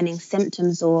outlining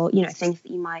symptoms or, you know, things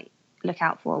that you might look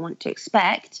out for or want to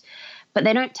expect, but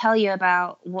they don't tell you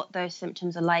about what those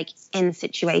symptoms are like in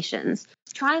situations.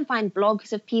 Try and find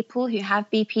blogs of people who have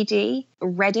BPD.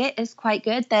 Reddit is quite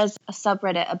good. There's a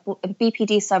subreddit, a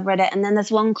BPD subreddit, and then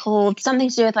there's one called something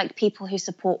to do with like people who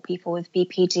support people with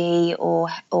BPD or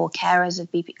carers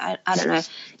of BPD. I don't know.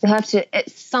 You have to.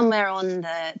 It's somewhere on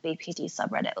the BPD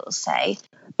subreddit, it will say.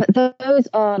 But those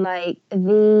are like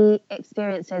the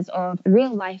experiences of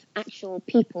real life, actual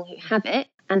people who have it.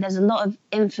 And there's a lot of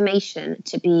information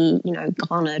to be, you know,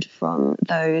 garnered from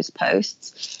those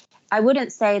posts. I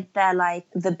wouldn't say they're like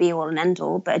the be all and end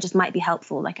all, but it just might be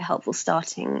helpful, like a helpful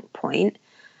starting point.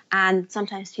 And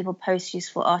sometimes people post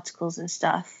useful articles and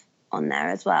stuff on there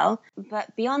as well.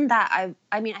 But beyond that,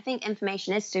 I mean, I think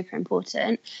information is super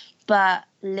important, but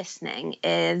listening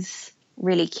is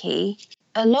really key.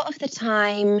 A lot of the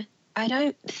time, I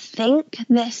don't think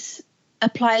this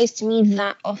applies to me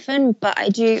that often, but I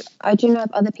do know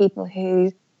of other people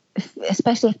who,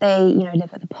 especially if they, you know,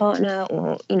 live with a partner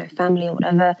or, you know, family or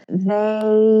whatever,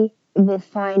 they will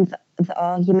find the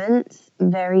arguments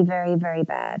very, very, very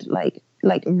bad, like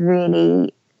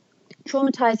really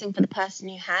traumatizing for the person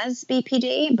who has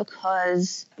BPD,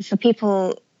 because for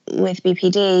people with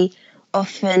BPD,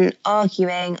 often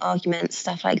arguments,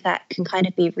 stuff like that can kind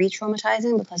of be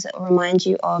re-traumatizing, because it will remind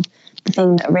you of the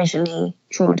thing that originally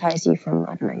traumatized you from,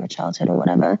 I don't know, your childhood or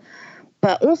whatever.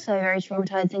 But also very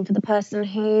traumatizing for the person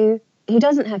who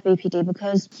doesn't have BPD,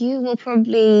 because you will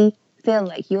probably feel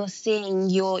like you're seeing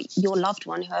your loved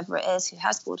one, whoever it is who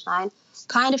has borderline,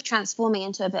 kind of transforming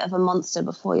into a bit of a monster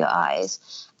before your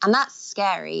eyes. And that's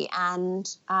scary. And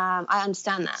I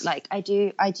understand that. Like, I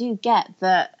do get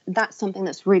that that's something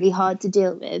that's really hard to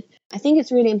deal with. I think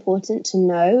it's really important to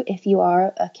know if you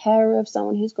are a carer of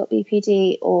someone who's got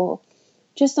BPD, or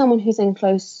just someone who's in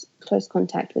close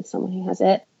contact with someone who has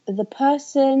it. The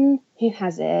person who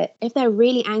has it, if they're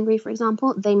really angry, for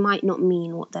example, they might not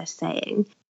mean what they're saying.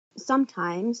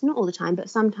 Sometimes, not all the time, but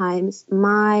sometimes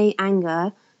my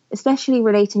anger, especially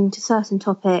relating to certain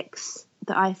topics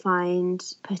that I find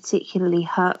particularly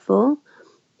hurtful,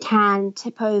 can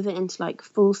tip over into like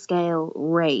full scale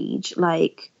rage,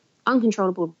 like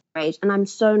uncontrollable rage. And I'm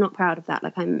so not proud of that.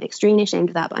 Like, I'm extremely ashamed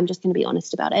of that, but I'm just going to be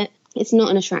honest about it. It's not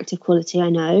an attractive quality, I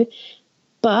know.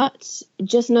 But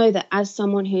just know that as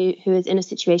someone who is in a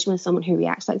situation with someone who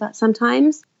reacts like that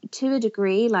sometimes, to a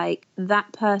degree, like,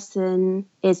 that person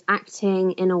is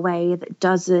acting in a way that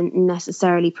doesn't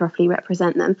necessarily properly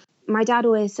represent them. My dad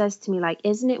always says to me, like,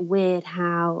 isn't it weird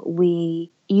how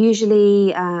we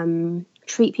usually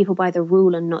treat people by the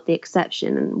rule and not the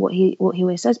exception? And what he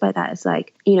always says by that is,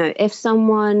 like, you know, if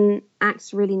someone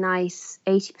acts really nice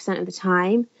 80% of the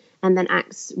time and then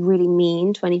acts really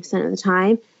mean 20% of the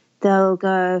time, they'll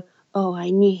go, oh,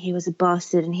 I knew he was a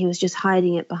bastard and he was just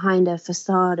hiding it behind a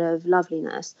facade of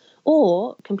loveliness.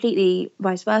 Or completely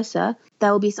vice versa,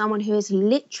 there will be someone who is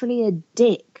literally a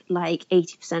dick like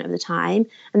 80% of the time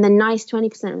and then nice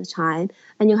 20% of the time.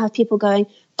 And you'll have people going,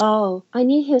 oh, I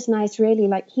knew he was nice, really.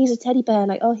 Like, he's a teddy bear.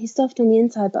 Like, oh, he's soft on the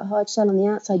inside but hard shell on the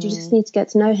outside. You just need to get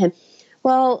to know him.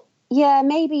 Well, yeah,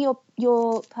 maybe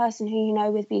your person who you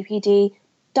know with BPD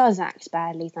does act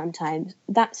badly sometimes.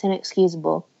 That's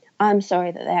inexcusable. I'm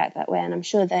sorry that they act that way, and I'm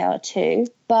sure they are too.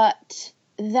 But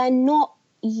they're not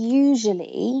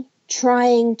usually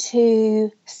trying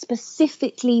to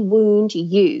specifically wound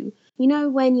you. You know,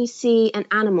 when you see an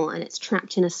animal and it's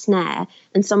trapped in a snare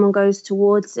and someone goes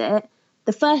towards it,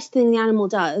 the first thing the animal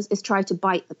does is try to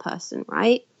bite the person,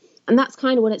 right? And that's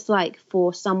kind of what it's like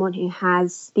for someone who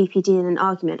has BPD in an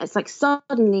argument. It's like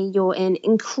suddenly you're in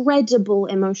incredible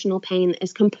emotional pain that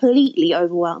is completely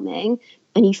overwhelming,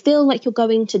 and you feel like you're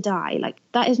going to die. Like,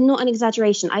 that is not an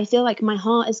exaggeration. I feel like my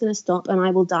heart is going to stop and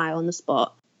I will die on the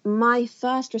spot. My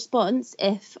first response,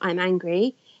 if I'm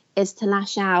angry, is to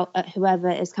lash out at whoever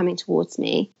is coming towards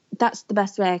me. That's the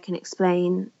best way I can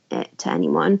explain it to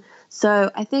anyone.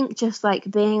 So I think just like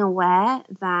being aware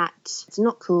that it's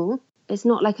not cool. It's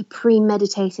not like a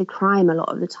premeditated crime a lot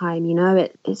of the time, you know.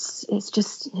 It's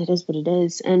just, it is what it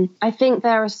is. And I think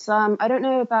there are some, I don't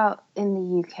know about in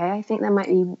the UK, I think there might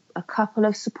be a couple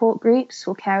of support groups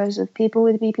for carers of people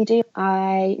with BPD.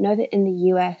 I know that in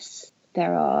the US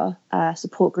there are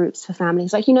support groups for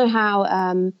families. Like, you know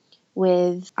how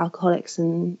with alcoholics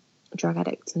and drug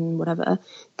addicts and whatever,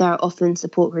 there are often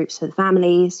support groups for the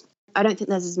families. I don't think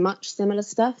there's as much similar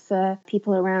stuff for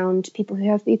people around people who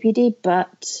have BPD,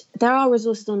 but there are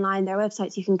resources online, there are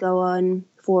websites you can go on,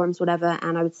 forums, whatever,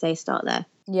 and I would say start there.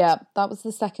 Yeah, that was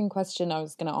the second question I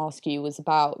was going to ask you, was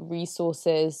about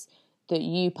resources that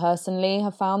you personally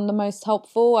have found the most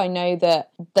helpful. I know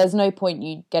that there's no point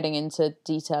you getting into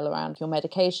detail around your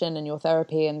medication and your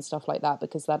therapy and stuff like that,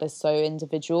 because that is so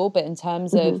individual. But in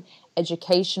terms of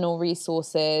educational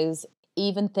resources,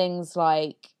 even things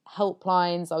like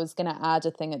helplines, I was going to add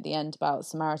a thing at the end about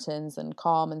Samaritans and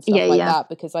Calm and stuff that,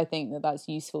 because I think that that's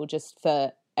useful just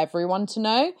for everyone to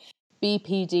know.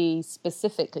 BPD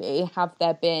specifically, have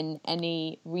there been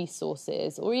any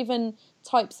resources or even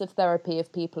types of therapy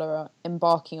if people are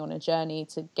embarking on a journey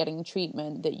to getting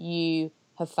treatment that you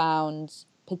have found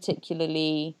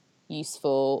particularly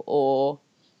useful or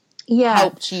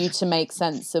helped you to make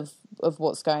sense of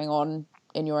what's going on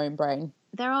in your own brain?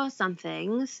 There are some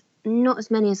things, not as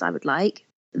many as I would like.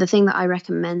 The thing that I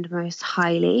recommend most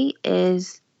highly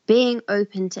is being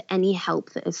open to any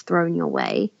help that is thrown your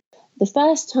way. The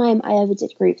first time I ever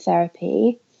did group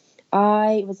therapy,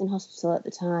 I was in hospital at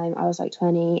the time. I was like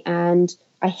 20 and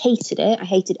I hated it. I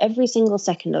hated every single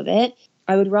second of it.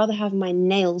 I would rather have my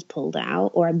nails pulled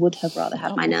out, or I would have rather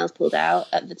had my nails pulled out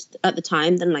at the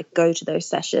time than like go to those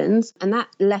sessions. And that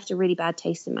left a really bad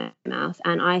taste in my mouth.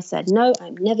 And I said, no,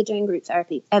 I'm never doing group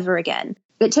therapy ever again.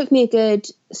 It took me a good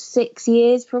 6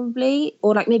 years probably,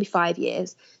 or like maybe 5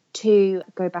 years to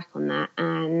go back on that.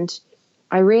 And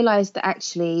I realized that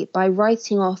actually by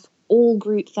writing off all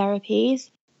group therapies,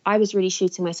 I was really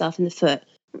shooting myself in the foot.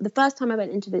 The first time I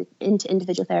went into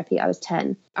individual therapy, I was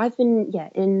 10. I've been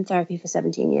in therapy for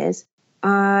 17 years.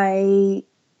 I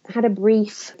had a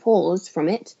brief pause from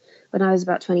it when I was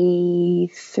about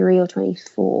 23 or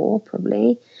 24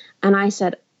 probably. And I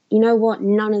said, you know what?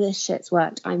 None of this shit's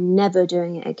worked. I'm never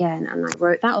doing it again. And I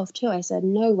wrote that off too. I said,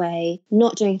 no way,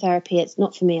 not doing therapy. It's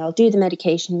not for me. I'll do the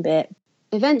medication bit.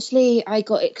 Eventually, I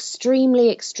got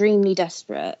extremely, extremely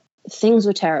desperate. Things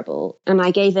were terrible. And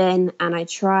I gave in and I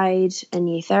tried a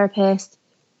new therapist.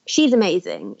 She's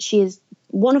amazing. She is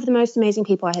one of the most amazing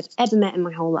people I have ever met in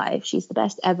my whole life. She's the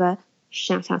best ever.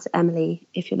 Shout out to Emily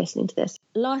if you're listening to this.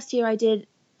 Last year, I did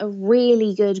a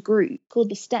really good group called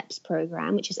the STEPS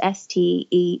program, which is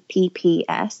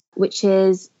STEPPS, which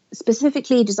is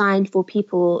specifically designed for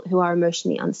people who are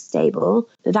emotionally unstable.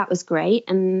 That was great.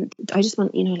 And I just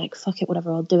went, like, fuck it,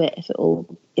 whatever, I'll do it. If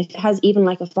it has even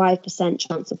like a 5%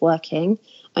 chance of working,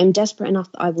 I'm desperate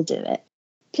enough that I will do it.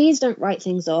 Please don't write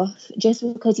things off just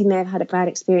because you may have had a bad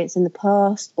experience in the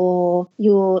past or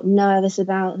you're nervous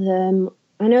about them.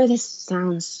 I know this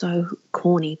sounds so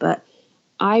corny, but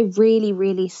I really,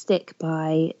 really stick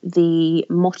by the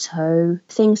motto,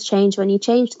 things change when you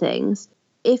change things.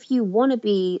 If you want to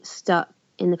be stuck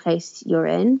in the place you're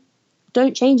in,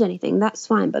 don't change anything. That's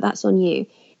fine, but that's on you.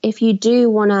 If you do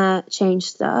want to change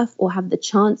stuff or have the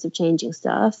chance of changing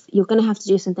stuff, you're going to have to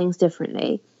do some things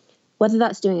differently. Whether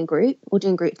that's doing a group or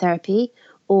doing group therapy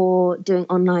or doing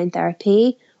online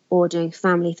therapy or doing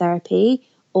family therapy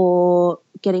or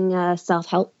getting a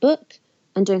self-help book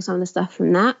and doing some of the stuff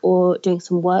from that or doing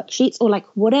some worksheets or like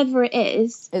whatever it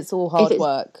is. It's all hard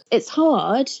work. It's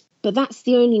hard, but that's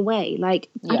the only way. Like,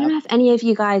 I don't know if any of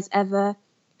you guys ever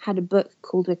had a book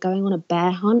called We're Going on a Bear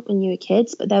Hunt when you were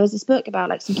kids, but there was this book about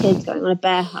like some kids going on a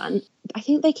bear hunt. I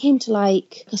think they came to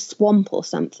like a swamp or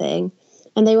something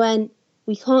and they went,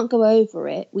 we can't go over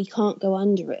it, we can't go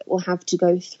under it, we'll have to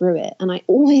go through it. And I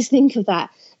always think of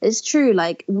that. It's true,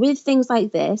 like with things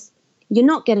like this, you're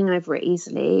not getting over it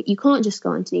easily. You can't just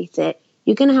go underneath it.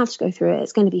 You're going to have to go through it.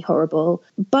 It's going to be horrible,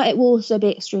 but it will also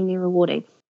be extremely rewarding.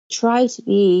 Try to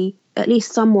be at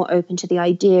least somewhat open to the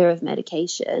idea of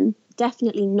medication.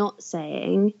 Definitely not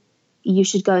saying you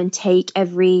should go and take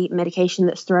every medication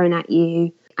that's thrown at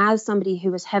you. As somebody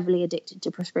who was heavily addicted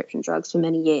to prescription drugs for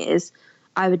many years,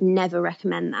 I would never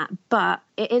recommend that. But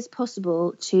it is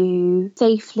possible to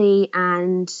safely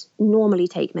and normally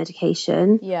take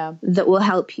medication that will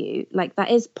help you. Like, that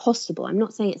is possible. I'm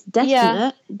not saying it's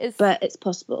definite, but it's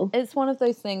possible. It's one of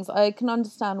those things. I can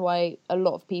understand why a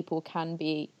lot of people can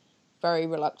be very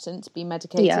reluctant to be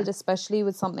medicated, especially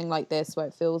with something like this where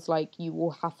it feels like you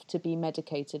will have to be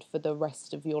medicated for the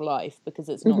rest of your life because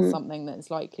it's not something that is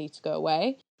likely to go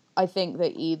away. I think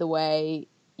that either way,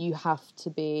 you have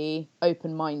to be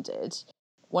open-minded.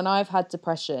 When I've had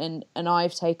depression and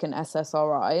I've taken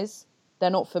SSRIs,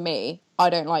 they're not for me. I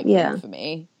don't like them for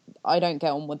me. I don't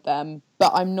get on with them.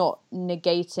 But I'm not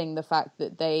negating the fact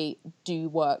that they do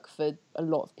work for a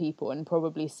lot of people and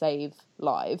probably save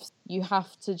lives. You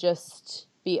have to just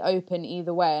be open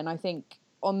either way. And I think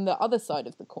on the other side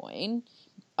of the coin,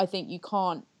 I think you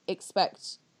can't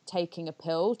expect taking a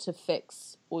pill to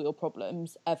fix all your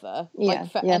problems ever,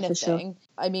 anything. For sure.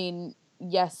 I mean,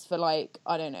 yes, for like,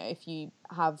 I don't know, if you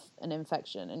have an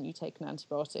infection and you take an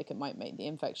antibiotic, it might make the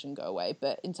infection go away.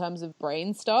 But in terms of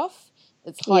brain stuff,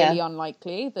 it's highly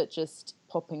unlikely that just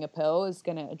popping a pill is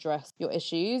going to address your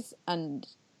issues. And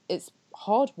it's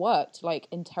hard work to like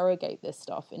interrogate this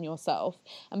stuff in yourself,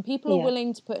 and people are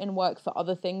willing to put in work for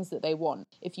other things that they want.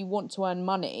 If you want to earn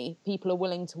money, people are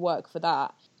willing to work for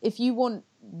that. If you want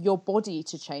your body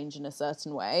to change in a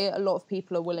certain way, a lot of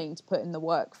people are willing to put in the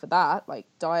work for that, like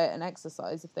diet and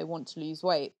exercise if they want to lose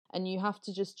weight. And you have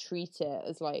to just treat it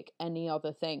as like any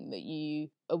other thing that you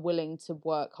are willing to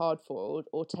work hard for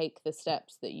or take the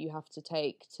steps that you have to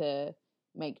take to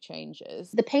make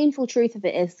changes. The painful truth of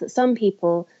it is that some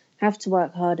people have to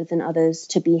work harder than others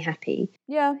to be happy.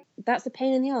 Yeah. That's a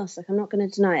pain in the ass. Like, I'm not going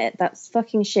to deny it. That's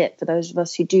fucking shit for those of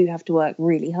us who do have to work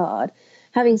really hard.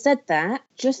 Having said that,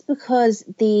 just because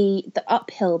the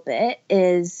uphill bit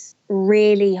is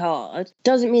really hard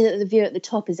doesn't mean that the view at the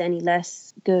top is any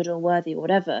less good or worthy or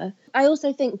whatever. I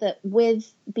also think that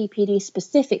with BPD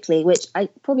specifically, which I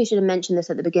probably should have mentioned this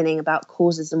at the beginning about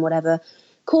causes and whatever,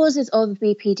 causes of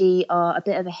BPD are a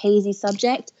bit of a hazy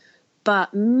subject,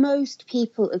 but most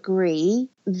people agree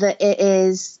that it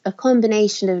is a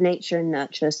combination of nature and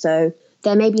nurture. So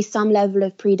there may be some level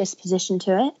of predisposition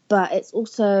to it, but it's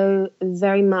also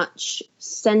very much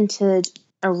centered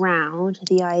around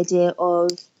the idea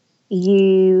of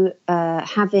you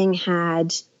having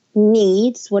had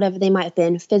needs, whatever they might have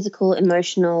been, physical,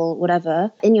 emotional,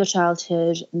 whatever, in your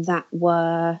childhood that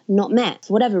were not met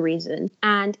for whatever reason.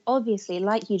 And obviously,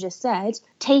 like you just said,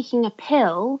 taking a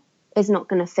pill is not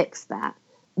going to fix that.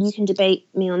 You can debate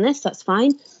me on this, that's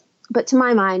fine. But to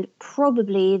my mind,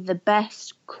 probably the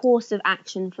best course of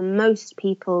action for most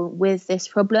people with this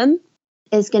problem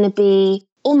is going to be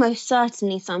almost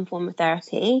certainly some form of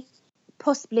therapy,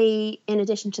 possibly in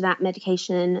addition to that,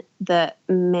 medication that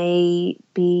may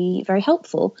be very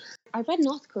helpful. I read an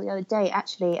article the other day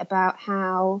actually about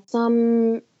how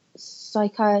some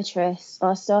psychiatrists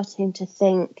are starting to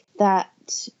think that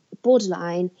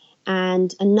borderline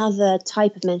and another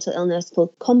type of mental illness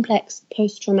called complex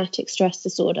post-traumatic stress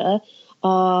disorder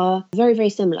are very, very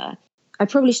similar. I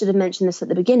probably should have mentioned this at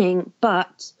the beginning,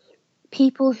 but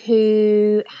people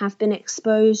who have been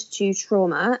exposed to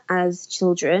trauma as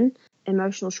children,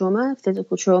 emotional trauma,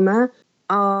 physical trauma,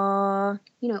 are,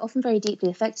 often very deeply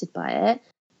affected by it.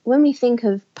 When we think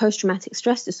of post-traumatic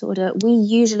stress disorder, we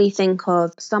usually think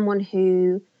of someone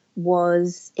who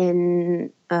was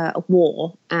in a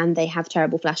war and they have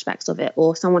terrible flashbacks of it,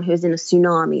 or someone who is in a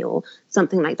tsunami or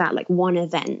something like that, like one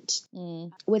event.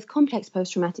 With complex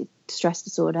post-traumatic stress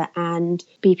disorder and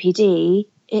BPD,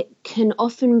 it can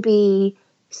often be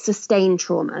sustained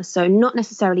trauma. So not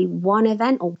necessarily one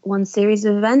event or one series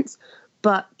of events,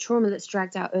 but trauma that's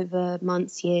dragged out over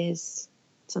months, years,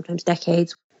 sometimes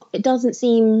decades. It doesn't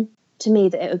seem to me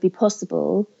that it would be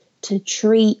possible to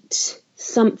treat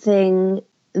something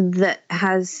that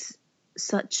has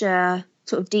such a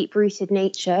sort of deep-rooted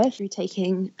nature through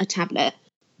taking a tablet.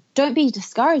 Don't be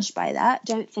discouraged by that.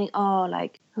 Don't think,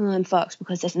 I'm fucked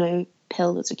because there's no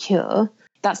pill that's a cure.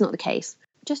 That's not the case.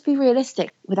 Just be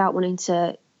realistic without wanting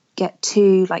to get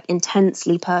too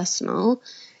intensely personal.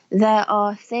 There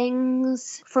are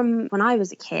things from when I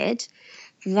was a kid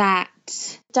that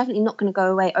definitely not going to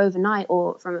go away overnight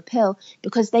or from a pill,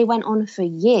 because they went on for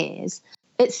years.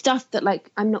 It's stuff that,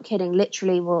 I'm not kidding,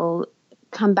 literally will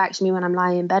come back to me when I'm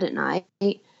lying in bed at night,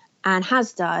 and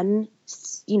has done,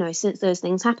 since those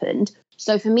things happened.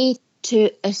 So for me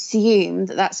to assume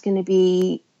that that's going to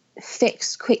be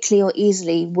fixed quickly or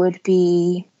easily would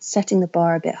be setting the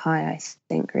bar a bit high, I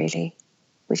think, really,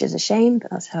 which is a shame, but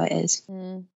that's how it is.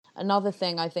 Another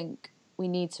thing I think we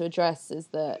need to address is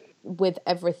that with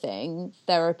everything,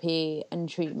 therapy and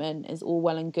treatment is all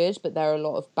well and good, but there are a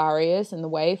lot of barriers in the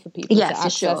way for people to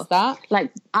access that.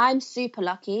 I'm super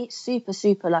lucky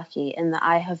in that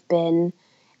I have been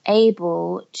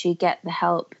able to get the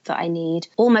help that I need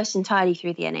almost entirely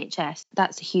through the NHS.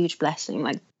 That's a huge blessing.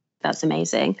 That's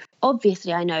amazing.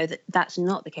 Obviously, I know that that's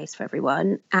not the case for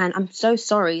everyone, and I'm so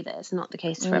sorry that it's not the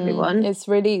case for everyone. It's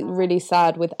really, really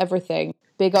sad with everything.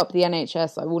 Big up the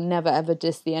NHS. I will never, ever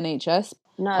diss the NHS.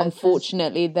 No,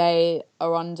 unfortunately, they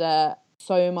are under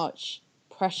so much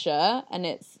pressure, and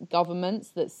it's governments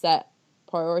that set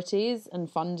priorities and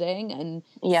funding, and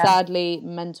sadly,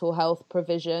 mental health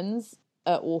provisions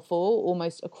are awful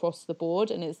almost across the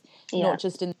board, and it's not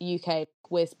just in the UK.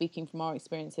 We're speaking from our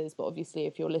experiences, but obviously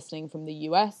if you're listening from the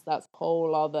US, that's a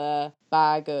whole other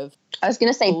bag of I was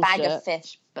going to say bullshit. Bag of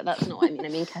fish, but that's not what I mean. I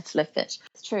mean kettle of fish.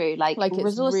 It's true. It's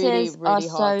resources really, really are hard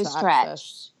so to stretched.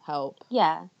 Access help.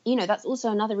 Yeah. That's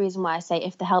also another reason why I say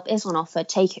if the help is on offer,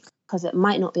 take it, because it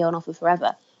might not be on offer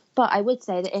forever. But I would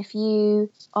say that if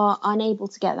you are unable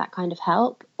to get that kind of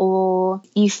help, or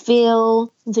you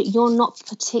feel that you're not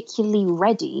particularly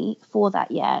ready for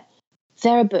that yet,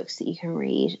 there are books that you can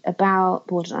read about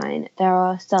borderline. There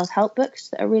are self-help books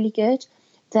that are really good.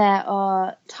 There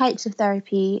are types of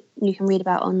therapy you can read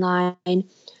about online.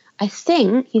 I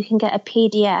think you can get a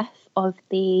PDF of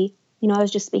the, I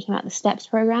was just speaking about the STEPS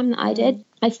program that I did.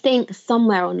 I think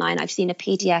somewhere online I've seen a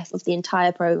PDF of the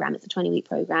entire program. It's a 20-week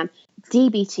program.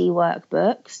 DBT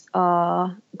workbooks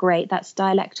are great. That's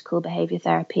dialectical behavior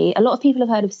therapy. A lot of people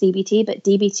have heard of CBT, but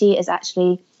DBT is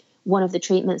actually one of the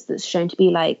treatments that's shown to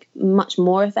be much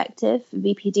more effective for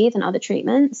BPD than other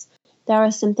treatments. There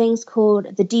are some things called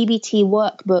the DBT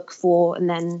workbook for, and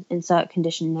then insert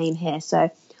condition name here. So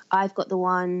I've got the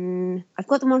one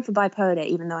for bipolar,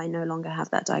 even though I no longer have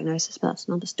that diagnosis, but that's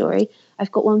another story.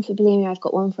 I've got one for bulimia, I've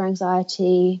got one for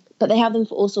anxiety, but they have them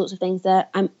for all sorts of things there.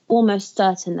 I'm almost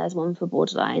certain there's one for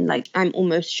borderline. I'm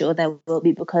almost sure there will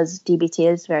be, because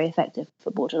DBT is very effective for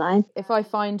borderline. If I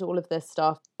find all of this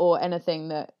stuff or anything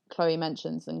that Chloe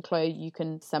mentions, and Chloe, you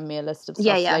can send me a list of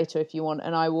stuff later if you want,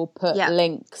 and I will put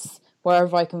links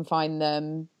wherever I can find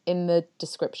them in the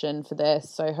description for this.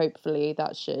 So hopefully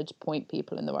that should point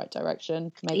people in the right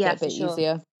direction, make it a bit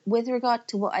easier. With regard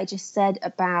to what I just said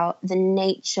about the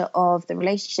nature of the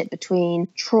relationship between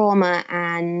trauma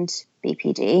and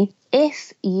BPD,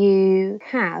 if you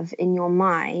have in your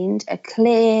mind a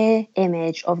clear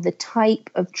image of the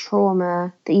type of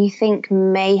trauma that you think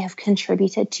may have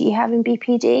contributed to you having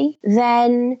BPD,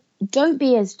 then don't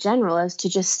be as general as to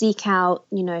just seek out,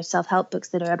 self-help books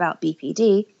that are about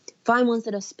BPD. Find ones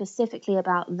that are specifically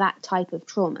about that type of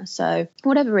trauma. So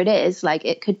whatever it is,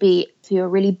 it could be if you're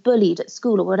really bullied at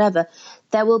school or whatever,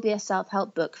 there will be a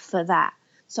self-help book for that.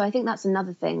 So I think that's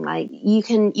another thing. You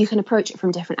can approach it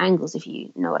from different angles, if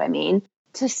you know what I mean.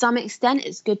 To some extent,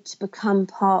 it's good to become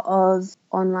part of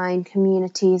online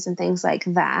communities and things like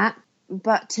that,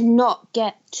 but to not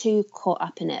get too caught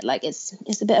up in it.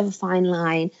 It's a bit of a fine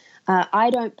line. I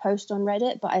don't post on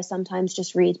Reddit, but I sometimes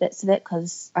just read bits of it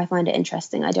because I find it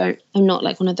interesting. I'm not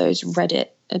like one of those Reddit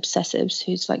obsessives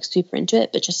who's like super into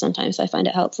it, but just sometimes I find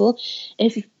it helpful.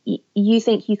 If you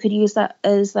think you could use that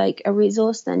as like a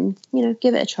resource, then,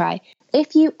 give it a try.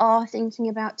 If you are thinking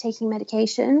about taking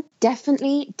medication,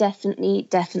 definitely,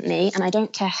 and I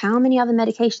don't care how many other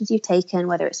medications you've taken,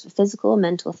 whether it's for physical or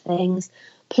mental things,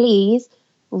 please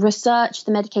research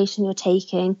the medication you're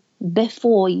taking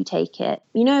before you take it.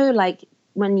 Like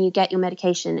when you get your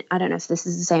medication, I don't know if this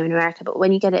is the same in America, but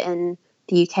when you get it in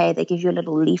the UK, they give you a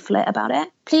little leaflet about it.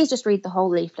 Please just read the whole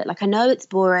leaflet. Like, I know it's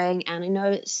boring and I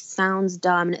know it sounds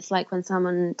dumb, and it's like when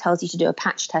someone tells you to do a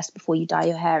patch test before you dye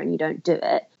your hair and you don't do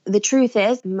it. The truth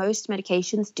is, most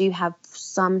medications do have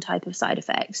some type of side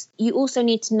effects. You also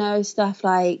need to know stuff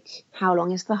like how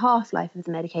long is the half-life of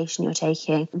the medication you're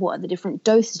taking? What are the different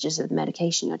dosages of the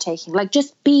medication you're taking? Like,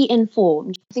 just be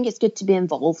informed. I think it's good to be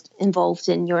involved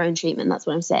in your own treatment. That's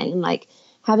what I'm saying. And like,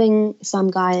 having some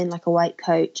guy in like a white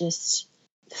coat just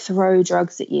throw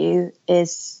drugs at you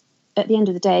is, at the end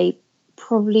of the day,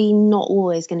 probably not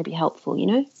always going to be helpful,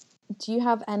 Do you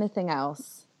have anything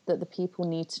else that the people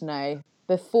need to know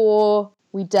before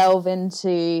we delve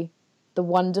into the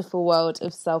wonderful world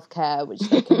of self-care, which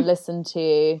they can listen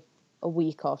to a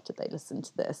week after they listen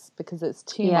to this, because it's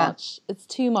too much. It's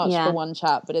too much for one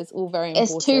chat, but it's all very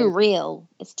important. It's too real.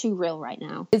 It's too real right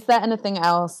now. Is there anything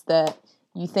else that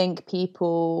you think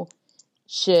people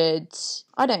should,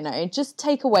 I don't know, just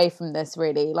take away from this,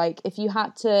 really? Like, if you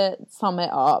had to sum it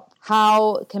up,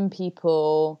 how can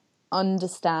people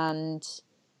understand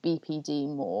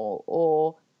BPD more,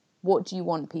 or what do you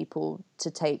want people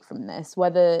to take from this,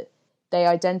 whether they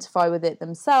identify with it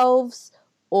themselves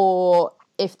or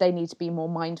if they need to be more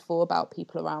mindful about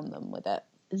people around them with it?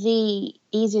 The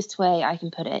easiest way I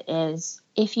can put it is,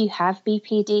 if you have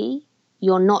BPD,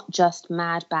 you're not just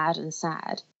mad, bad and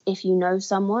sad. If you know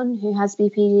someone who has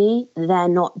BPD, they're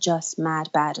not just mad,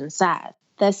 bad and sad.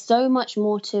 There's so much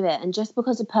more to it. And just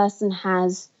because a person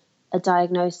has a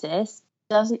diagnosis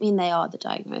doesn't mean they are the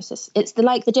diagnosis. It's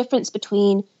the difference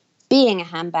between being a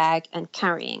handbag and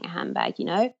carrying a handbag,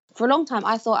 For a long time,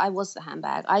 I thought I was the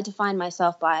handbag. I defined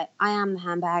myself by, I am the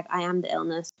handbag, I am the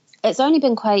illness. It's only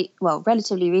been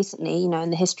relatively recently, in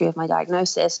the history of my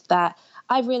diagnosis, that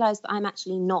I've realized that I'm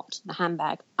actually not the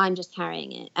handbag. I'm just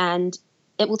carrying it. And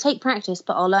it will take practice,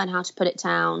 but I'll learn how to put it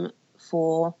down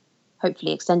for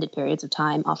hopefully extended periods of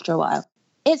time after a while.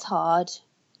 It's hard.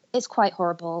 It's quite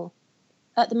horrible.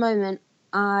 At the moment,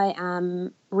 I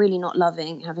am really not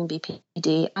loving having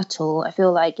BPD at all. I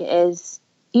feel like it is,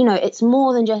 it's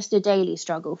more than just a daily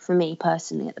struggle for me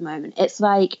personally at the moment. It's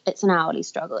like, it's an hourly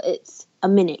struggle. It's a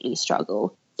minutely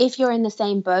struggle. If you're in the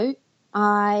same boat,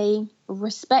 I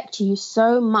respect you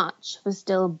so much for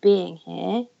still being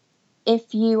here.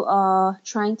 If you are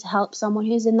trying to help someone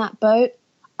who's in that boat,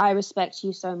 I respect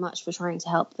you so much for trying to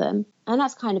help them. And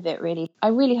that's kind of it, really. I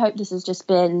really hope this has just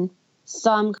been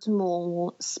some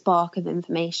small spark of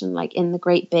information, like in the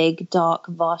great big dark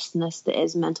vastness that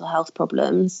is mental health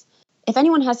problems. If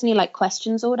anyone has any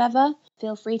questions or whatever,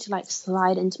 feel free to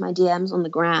slide into my DMs on the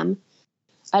gram.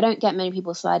 I don't get many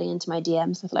people sliding into my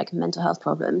DMs with mental health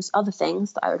problems. Other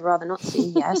things that I would rather not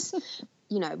see, yes.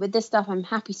 With this stuff, I'm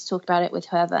happy to talk about it with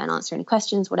whoever and answer any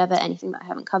questions, whatever, anything that I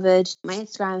haven't covered. My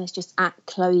Instagram is just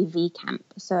 @ChloeVCamp.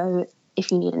 So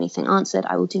if you need anything answered,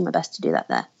 I will do my best to do that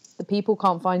there. The people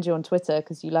can't find you on Twitter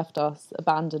because you left us,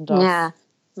 abandoned us. Yeah,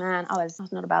 man, I was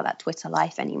not about that Twitter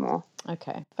life anymore.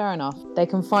 Okay, fair enough. They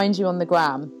can find you on the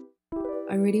gram.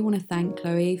 I really want to thank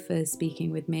Chloe for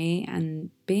speaking with me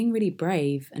and being really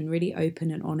brave and really open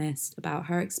and honest about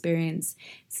her experience.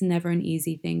 It's never an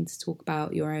easy thing to talk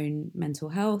about your own mental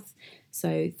health.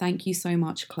 So thank you so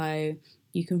much, Chloe.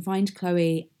 You can find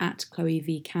Chloe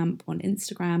 @ChloeVCamp on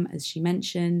Instagram, as she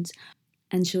mentioned.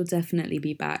 And she'll definitely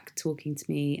be back talking to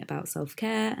me about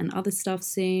self-care and other stuff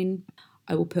soon.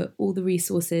 I will put all the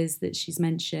resources that she's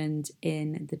mentioned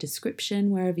in the description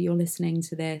wherever you're listening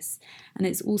to this. And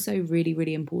it's also really,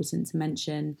 really important to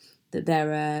mention that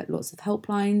there are lots of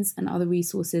helplines and other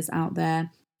resources out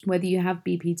there. Whether you have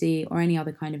BPD or any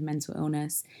other kind of mental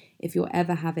illness, if you're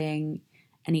ever having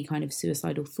any kind of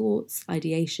suicidal thoughts,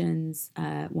 ideations,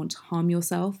 want to harm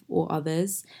yourself or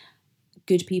others,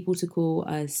 good people to call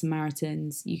are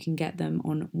Samaritans. You can get them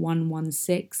on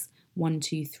 116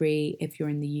 123 if you're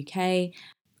in the UK.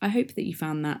 I hope that you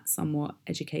found that somewhat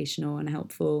educational and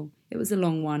helpful. It was a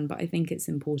long one, but I think it's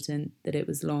important that it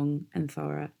was long and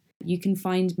thorough. You can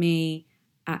find me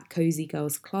at Cozy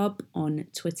Girls Club on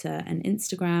Twitter and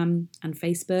Instagram and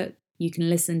Facebook. You can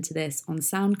listen to this on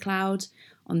SoundCloud,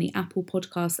 on the Apple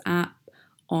Podcast app,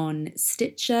 on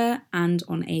Stitcher and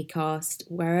on Acast,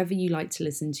 wherever you like to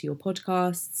listen to your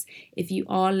podcasts. If you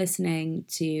are listening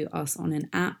to us on an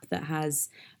app that has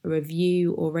a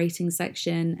review or rating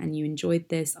section and you enjoyed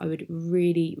this, I would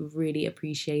really, really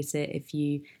appreciate it if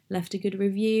you left a good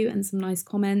review and some nice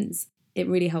comments. It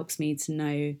really helps me to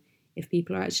know if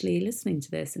people are actually listening to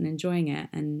this and enjoying it,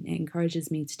 and it encourages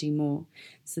me to do more.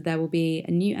 So there will be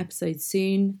a new episode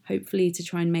soon, hopefully to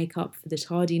try and make up for the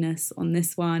tardiness on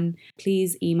this one.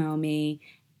 Please email me,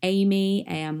 Amy,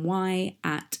 AMY,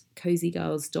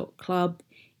 @cozygirls.club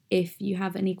if you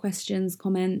have any questions,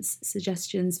 comments,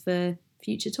 suggestions for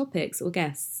future topics or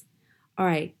guests. All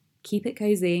right, keep it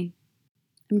cozy.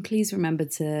 And please remember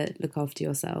to look after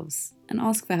yourselves and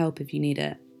ask for help if you need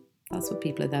it. That's what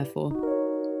people are there for.